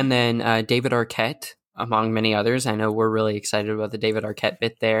say it. And then David Arquette, among many others. I know we're really excited about the David Arquette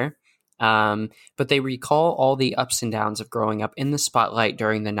bit there. But they recall all the ups and downs of growing up in the spotlight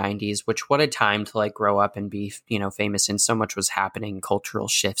during the 90s, which what a time to like grow up and be, famous, and so much was happening, cultural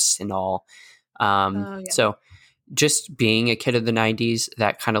shifts and all. So just being a kid of the 90s,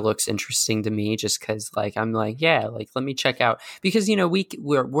 that kind of looks interesting to me, just because like I'm like, yeah, like let me check out, because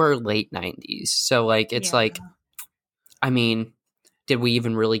we're late 90s. So like it's like, I mean, did we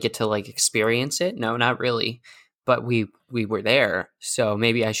even really get to like experience it? No, not really. But we were there, so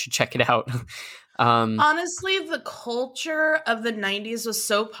maybe I should check it out. Honestly, the culture of the 90s was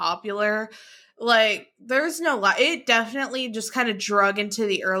so popular. Like, there's no lie. It definitely just kind of drug into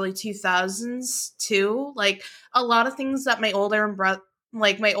the early 2000s too. Like, a lot of things that my older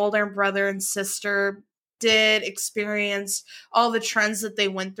brother and sister did experience, all the trends that they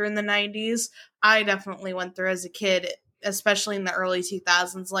went through in the 90s, I definitely went through as a kid, especially in the early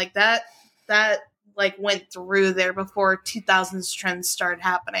 2000s. Like, that like went through there before 2000s trends started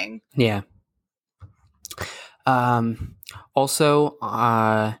happening. Yeah. Also,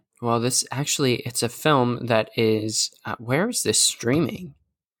 well, this actually, it's a film that is, where is this streaming?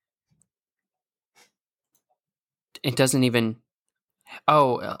 It doesn't even,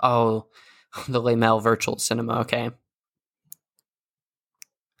 the Lamel Virtual Cinema, okay.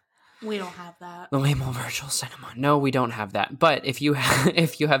 We don't have that. The Lamel Virtual Cinema. No, we don't have that. But if you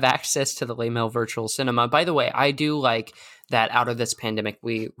have access to the Lamel Virtual Cinema, by the way, I do like that out of this pandemic,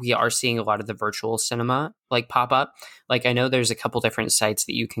 we are seeing a lot of the virtual cinema like pop up. Like, I know there's a couple different sites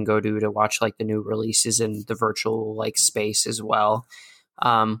that you can go to watch like the new releases in the virtual like space as well,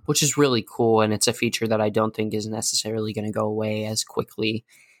 which is really cool. And it's a feature that I don't think is necessarily going to go away as quickly.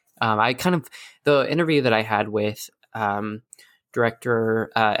 The interview that I had with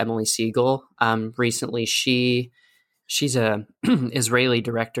director Emily Siegel recently, she's a Israeli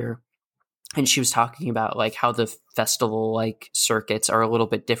director, and she was talking about like how the festival like circuits are a little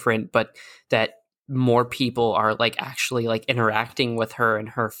bit different, but that more people are like actually like interacting with her and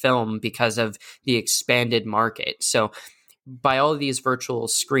her film because of the expanded market. So by all of these virtual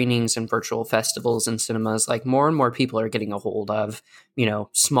screenings and virtual festivals and cinemas, like more and more people are getting a hold of,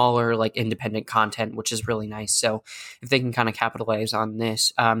 smaller, like independent content, which is really nice. So if they can kind of capitalize on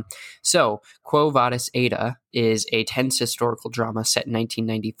this. So Quo Vadis Ada is a tense historical drama set in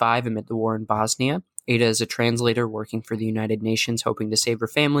 1995 amid the war in Bosnia. Ada is a translator working for the United Nations, hoping to save her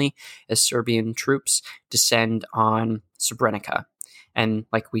family as Serbian troops descend on Srebrenica. And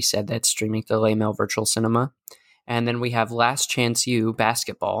like we said, that's streaming to Lamel Virtual Cinema. And then we have Last Chance U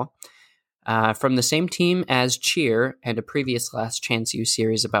basketball from the same team as Cheer and a previous Last Chance U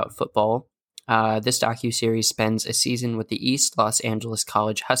series about football. This docuseries spends a season with the East Los Angeles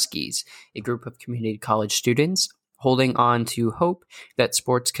College Huskies, a group of community college students holding on to hope that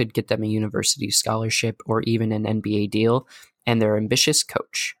sports could get them a university scholarship or even an NBA deal, and their ambitious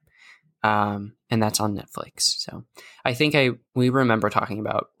coach. And that's on Netflix. So I think we remember talking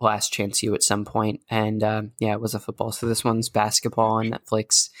about Last Chance U at some point, and it was a football. So this one's basketball on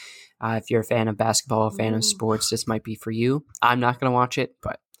Netflix. If you're a fan of basketball, a fan of sports, this might be for you. I'm not going to watch it,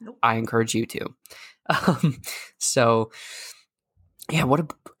 but I encourage you to.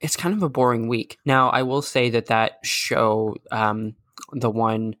 It's kind of a boring week. Now, I will say that show, the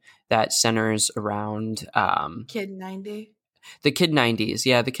one that centers around Kid 90. The Kid 90s,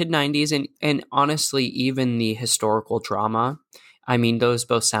 yeah, the Kid 90s, and honestly, even the historical drama. I mean, those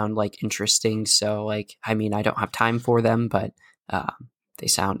both sound like interesting. So, like, I mean, I don't have time for them, but they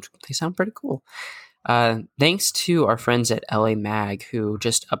sound pretty cool. Thanks to our friends at LA Mag who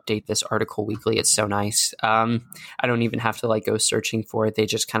just update this article weekly. It's so nice. I don't even have to like go searching for it. They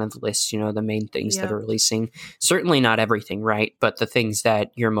just kind of list, the main things that are releasing. Certainly not everything, right? But the things that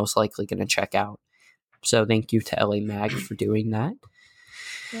you're most likely going to check out. So thank you to LA Mag for doing that.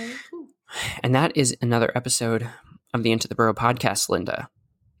 Very cool. And that is another episode of the Into the Burrow podcast, Linda.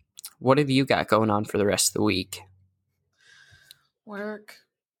 What have you got going on for the rest of the week? Work.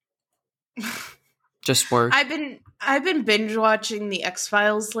 Just work? I've been binge watching the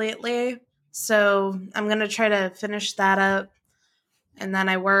X-Files lately, so I'm going to try to finish that up. And then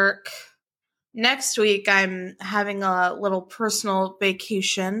I work. Next week, I'm having a little personal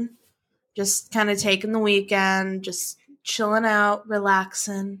vacation. Just kind of taking the weekend, just chilling out,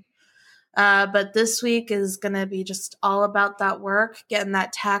 relaxing. But this week is going to be just all about that work, getting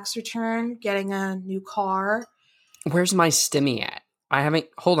that tax return, getting a new car. Where's my Stimmy at? I haven't...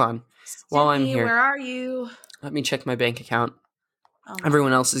 Hold on. Stimmy, while I'm here, where are you? Let me check my bank account.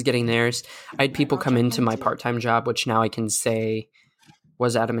 Everyone else is getting theirs. I had people come into my part-time job, which now I can say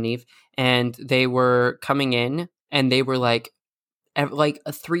was Adam and Eve. And they were coming in, and they were like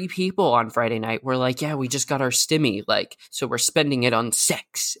 3 people on Friday night were like, yeah, we just got our Stimmy, like, so we're spending it on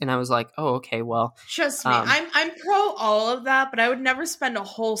sex. And I was like, oh, okay, well, trust me, I'm pro all of that, but I would never spend a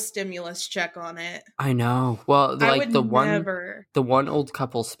whole stimulus check on it. I know. Well, like the one old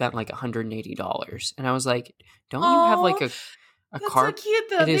couple spent like $180, and I was like, don't you have like a that's car? So cute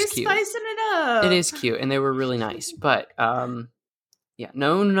though. They're spicing it up. It is cute, and they were really nice. But no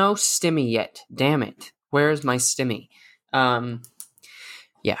Stimmy yet. Damn it. Where's my Stimmy?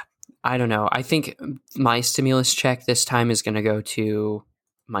 Yeah, I don't know. I think my stimulus check this time is going to go to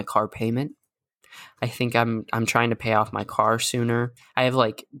my car payment. I think I'm trying to pay off my car sooner. I have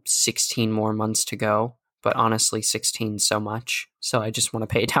like 16 more months to go, but honestly, 16 so much. So I just want to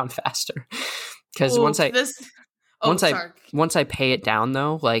pay it down faster. Because once I pay it down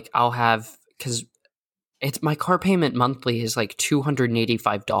though, like I'll have, because it's my car payment monthly is like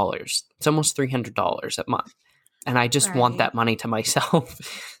 $285. It's almost $300 a month, and I just want that money to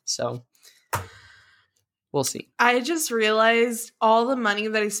myself. So we'll see. I just realized all the money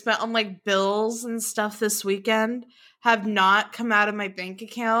that I spent on like bills and stuff this weekend have not come out of my bank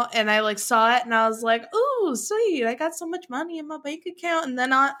account, and I like saw it and I was like, "Ooh, sweet! I got so much money in my bank account," and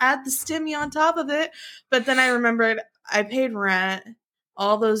then I'll add the stimmy on top of it. But then I remembered I paid rent,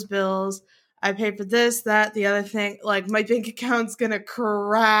 all those bills. I paid for this, that, the other thing. Like, my bank account's gonna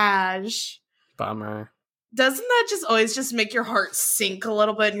crash. Bummer. Doesn't that just always just make your heart sink a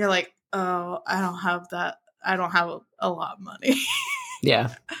little bit? And you're like, oh, I don't have that. I don't have a lot of money.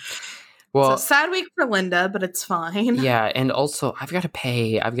 Yeah. Well, so sad week for Linda, but it's fine. Yeah, and also I've got to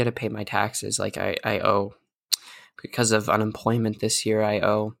pay my taxes. Like I owe, because of unemployment this year. I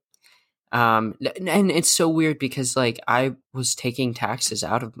owe. And it's so weird because like I was taking taxes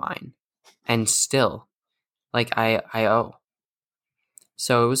out of mine, and still, like I owe.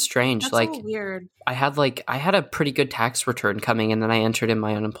 So it was strange. That's like so weird. I had a pretty good tax return coming, and then I entered in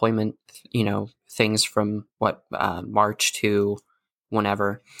my unemployment, things from March to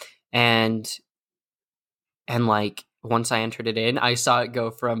whenever, and like once I entered it in, I saw it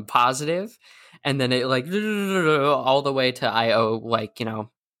go from positive, and then it like all the way to I owe like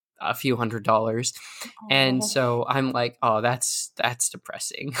a few $100s. And so I'm like, oh, that's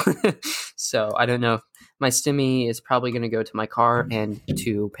depressing. So I don't know. My stimmy is probably going to go to my car and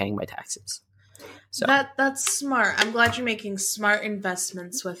to paying my taxes. So that's smart. I'm glad you're making smart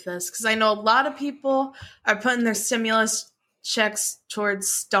investments with this, because I know a lot of people are putting their stimulus checks towards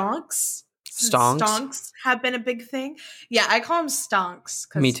stonks. Stonks have been a big thing. Yeah, I call them stonks.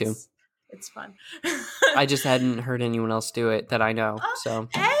 Me too. It's fun. I just hadn't heard anyone else do it that I know. So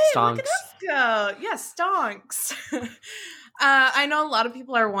hey, stonks. Look at us go. Yeah, stonks. I know a lot of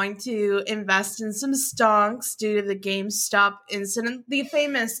people are wanting to invest in some stonks due to the GameStop incident, the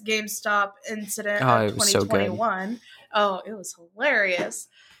famous GameStop incident of 2021. So it was hilarious.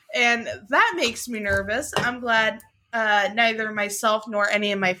 And that makes me nervous. I'm glad neither myself nor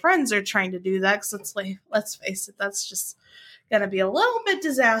any of my friends are trying to do that, because let's face it, that's just going to be a little bit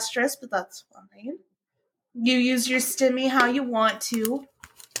disastrous, but that's fine. You use your stimmy how you want to.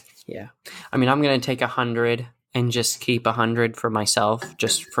 Yeah. I mean, I'm going to take 100 and just keep 100 for myself,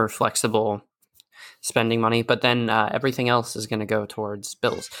 just for flexible spending money. But then everything else is going to go towards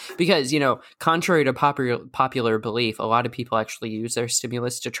bills. Because, contrary to popular belief, a lot of people actually use their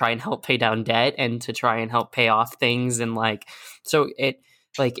stimulus to try and help pay down debt and to try and help pay off things. And so it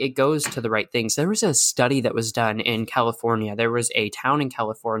goes to the right things. There was a study that was done in California. There was a town in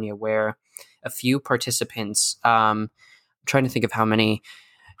California where a few participants, I'm trying to think of how many,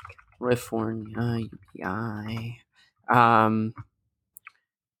 California, UPI,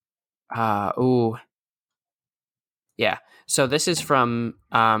 yeah. So this is from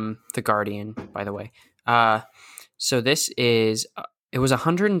The Guardian, by the way. So this is... It was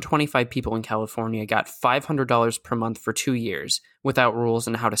 125 people in California got $500 per month for 2 years without rules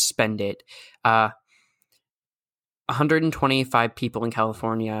on how to spend it. 125 people in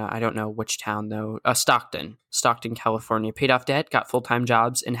California, I don't know which town though, Stockton, California, paid off debt, got full-time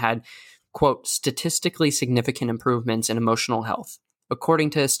jobs, and had, quote, statistically significant improvements in emotional health, according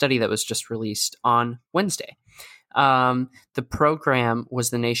to a study that was just released on Wednesday. The program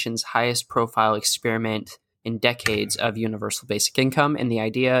was the nation's highest profile experiment in decades of universal basic income, and the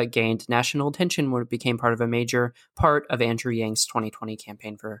idea gained national attention when it became part of a major part of Andrew Yang's 2020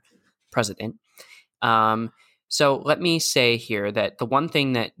 campaign for president. So let me say here that the one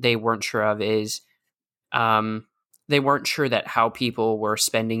thing that they weren't sure of is they weren't sure that how people were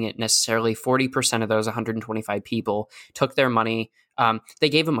spending it necessarily. 40% of those 125 people took their money. They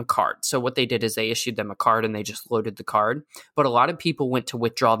gave them a card. So what they did is they issued them a card and they just loaded the card. But a lot of people went to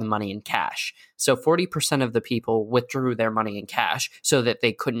withdraw the money in cash. So 40% of the people withdrew their money in cash so that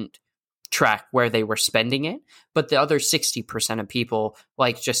they couldn't track where they were spending it. But the other 60% of people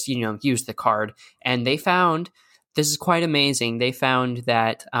just used the card. And they found, this is quite amazing, they found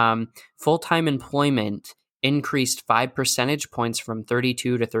that full-time employment increased 5 percentage points from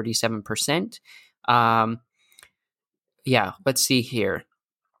 32 to 37%. Yeah, let's see here.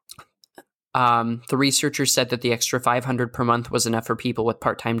 The researchers said that the extra $500 per month was enough for people with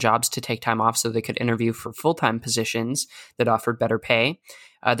part-time jobs to take time off so they could interview for full-time positions that offered better pay.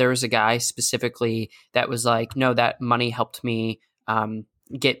 There was a guy specifically that was like, no, that money helped me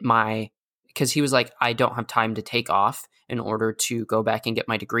get my because he was like, I don't have time to take off in order to go back and get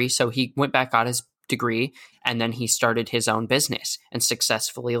my degree. So he went back, got his degree, and then he started his own business and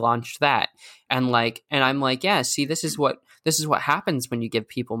successfully launched that. And I'm like, yeah, see, this is what happens when you give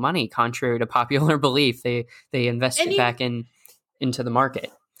people money. Contrary to popular belief, they invest it back into the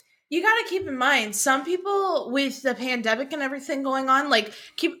market. You got to keep in mind, some people with the pandemic and everything going on,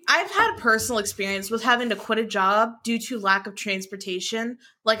 I've had personal experience with having to quit a job due to lack of transportation.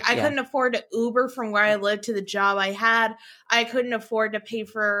 Like, I couldn't afford to Uber from where I lived to the job I had. I couldn't afford to pay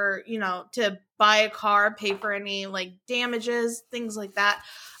for, to buy a car, pay for any damages, things like that.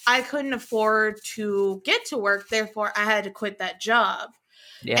 I couldn't afford to get to work. Therefore, I had to quit that job.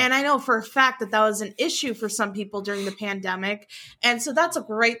 Yeah. And I know for a fact that was an issue for some people during the pandemic. And so that's a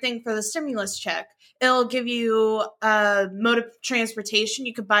great thing for the stimulus check. It'll give you a mode of transportation.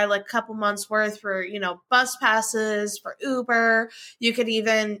 You could buy a couple months worth for, bus passes, for Uber. You could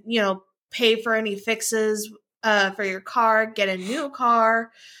even, pay for any fixes for your car, get a new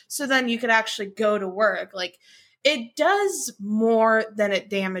car. So then you could actually go to work. It does more than it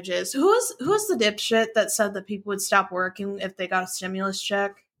damages. Who's the dipshit that said that people would stop working if they got a stimulus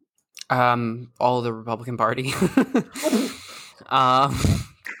check? All of the Republican Party. Because I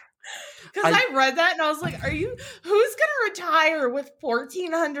read that and I was like, who's gonna retire with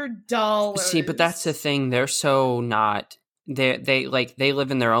 $1,400? See, but that's the thing. They're so not. They live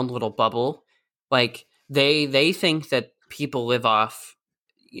in their own little bubble. They think that people live off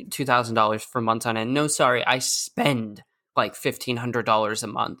 $2,000 for months on end. No, sorry, I spend $1,500 a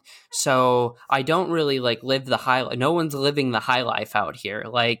month. So I don't really live the high. No one's living the high life out here.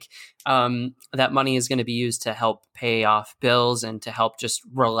 That money is going to be used to help pay off bills and to help just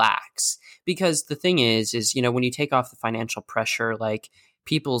relax. Because the thing is when you take off the financial pressure,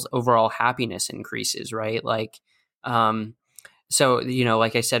 people's overall happiness increases, right? So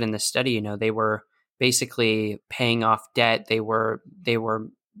like I said in the study, they were basically paying off debt. They were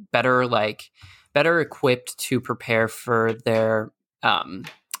better equipped to prepare for their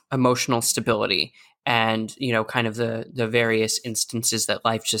emotional stability and kind of the various instances that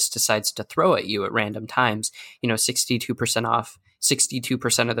life just decides to throw at you at random times.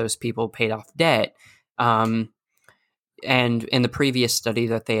 62% of those people paid off debt, and in the previous study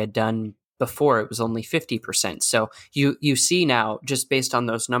that they had done before, it was only 50%. So you see now, just based on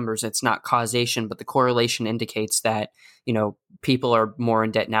those numbers, it's not causation, but the correlation indicates that, people are more in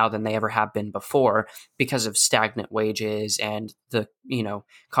debt now than they ever have been before because of stagnant wages and the,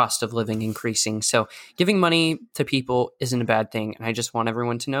 cost of living increasing. So giving money to people isn't a bad thing. And I just want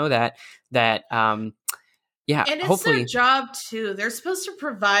everyone to know that, and it's hopefully their job too. They're supposed to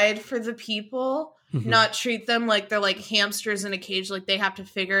provide for the people, not treat them like they're like hamsters in a cage, like they have to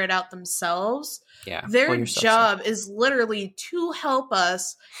figure it out themselves. Yeah. Their job is literally to help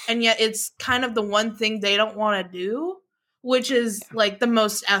us, and yet it's kind of the one thing they don't want to do, which is the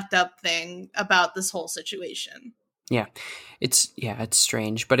most effed up thing about this whole situation. Yeah. It's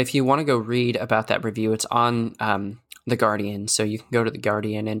strange. But if you want to go read about that review, it's on The Guardian. So you can go to The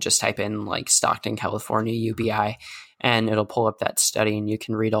Guardian and just type in Stockton, California, UBI, and it'll pull up that study and you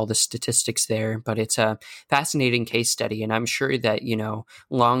can read all the statistics there. But it's a fascinating case study. And I'm sure that,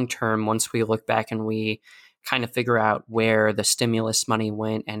 long term, once we look back and we kind of figure out where the stimulus money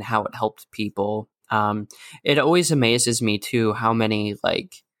went and how it helped people, it always amazes me too, how many,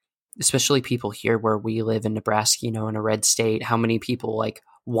 especially people here where we live in Nebraska, in a red state, how many people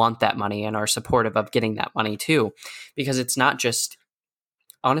want that money and are supportive of getting that money too, because it's not just,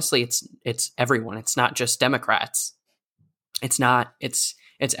 honestly, it's everyone. It's not just Democrats. It's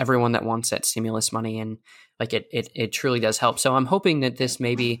everyone that wants that stimulus money, and it truly does help. So I'm hoping that this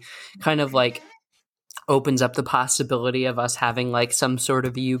maybe kind of opens up the possibility of us having some sort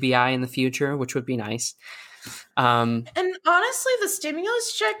of a UBI in the future, which would be nice. And honestly, the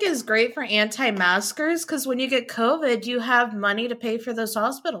stimulus check is great for anti-maskers because when you get COVID, you have money to pay for those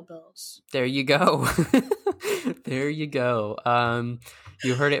hospital bills. There you go. There you go.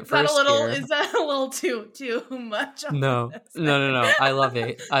 You heard it first. Is that a little too much? No. I love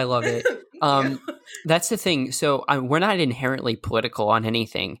it. That's the thing. So we're not inherently political on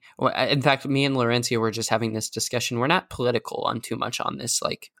anything. In fact, me and Laurencia were just having this discussion. We're not political on too much on this,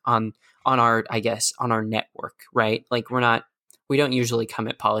 on our, I guess, on our network, right? We don't usually come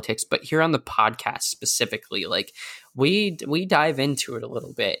at politics, but here on the podcast specifically, we dive into it a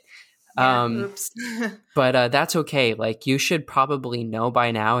little bit. Oops. But that's okay. You should probably know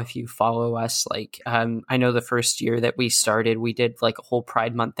by now if you follow us. I know the first year that we started, we did a whole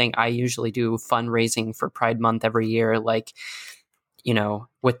Pride Month thing. I usually do fundraising for Pride Month every year.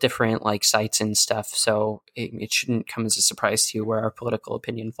 with different like sites and stuff. So it shouldn't come as a surprise to you where our political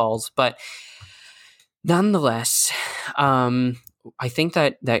opinion falls. But nonetheless, I think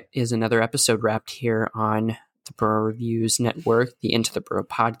that is another episode wrapped here on the Burrow Reviews Network, the Into the Burrow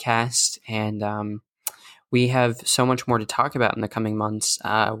podcast. And we have so much more to talk about in the coming months.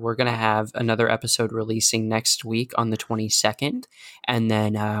 We're going to have another episode releasing next week on the 22nd. And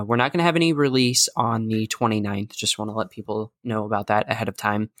then we're not going to have any release on the 29th. Just want to let people know about that ahead of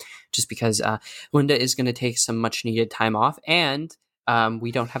time, just because Linda is going to take some much needed time off, and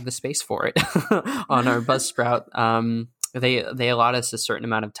we don't have the space for it on our Buzzsprout. They allot us a certain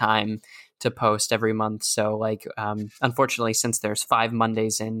amount of time to post every month. So like, unfortunately, since there's 5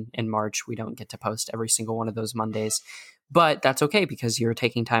 Mondays in March, we don't get to post every single one of those Mondays, but that's okay because you're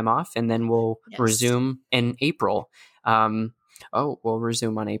taking time off, and then we'll resume in April. We'll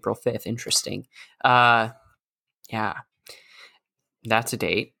resume on April 5th. Interesting. Yeah, that's a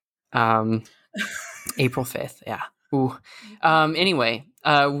date. April 5th. Yeah. Ooh. Anyway,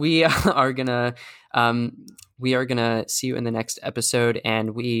 we are gonna see you in the next episode,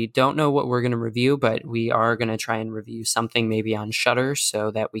 and we don't know what we're gonna review, but we are gonna try and review something maybe on Shudder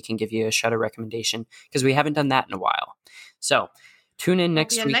so that we can give you a Shudder recommendation, because we haven't done that in a while. So tune in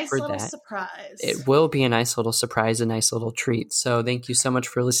next week for that. Surprise. It will be a nice little surprise, a nice little treat. So thank you so much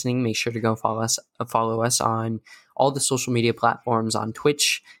for listening. Make sure to go follow us on all the social media platforms, on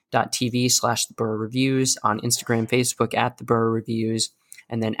twitch.tv/The Burrow Reviews, on Instagram, Facebook @The Burrow Reviews,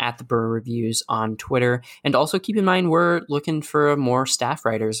 and then @The Burrow Reviews on Twitter. And also keep in mind, we're looking for more staff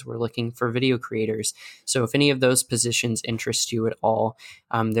writers. We're looking for video creators. So if any of those positions interest you at all,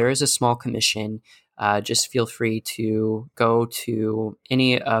 there is a small commission. Just feel free to go to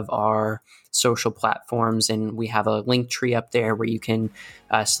any of our social platforms, and we have a link tree up there where you can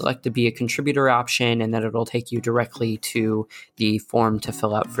select to be a contributor option, and then it'll take you directly to the form to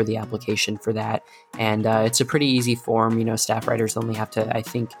fill out for the application for that. And it's a pretty easy form. Staff writers only have to, I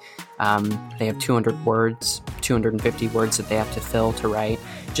think they have 250 words that they have to fill to write,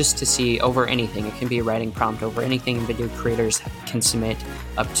 just to see over anything. It can be a writing prompt over anything. Video creators can submit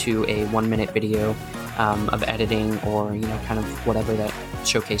up to a 1-minute video of editing, or kind of whatever that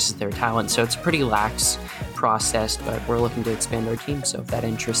showcases their talent. So it's a pretty lax process, but we're looking to expand our team. So if that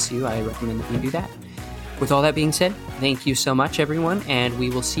interests you, I recommend that you do that. With all that being said, thank you so much, everyone, and we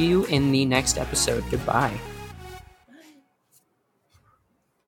will see you in the next episode. Goodbye.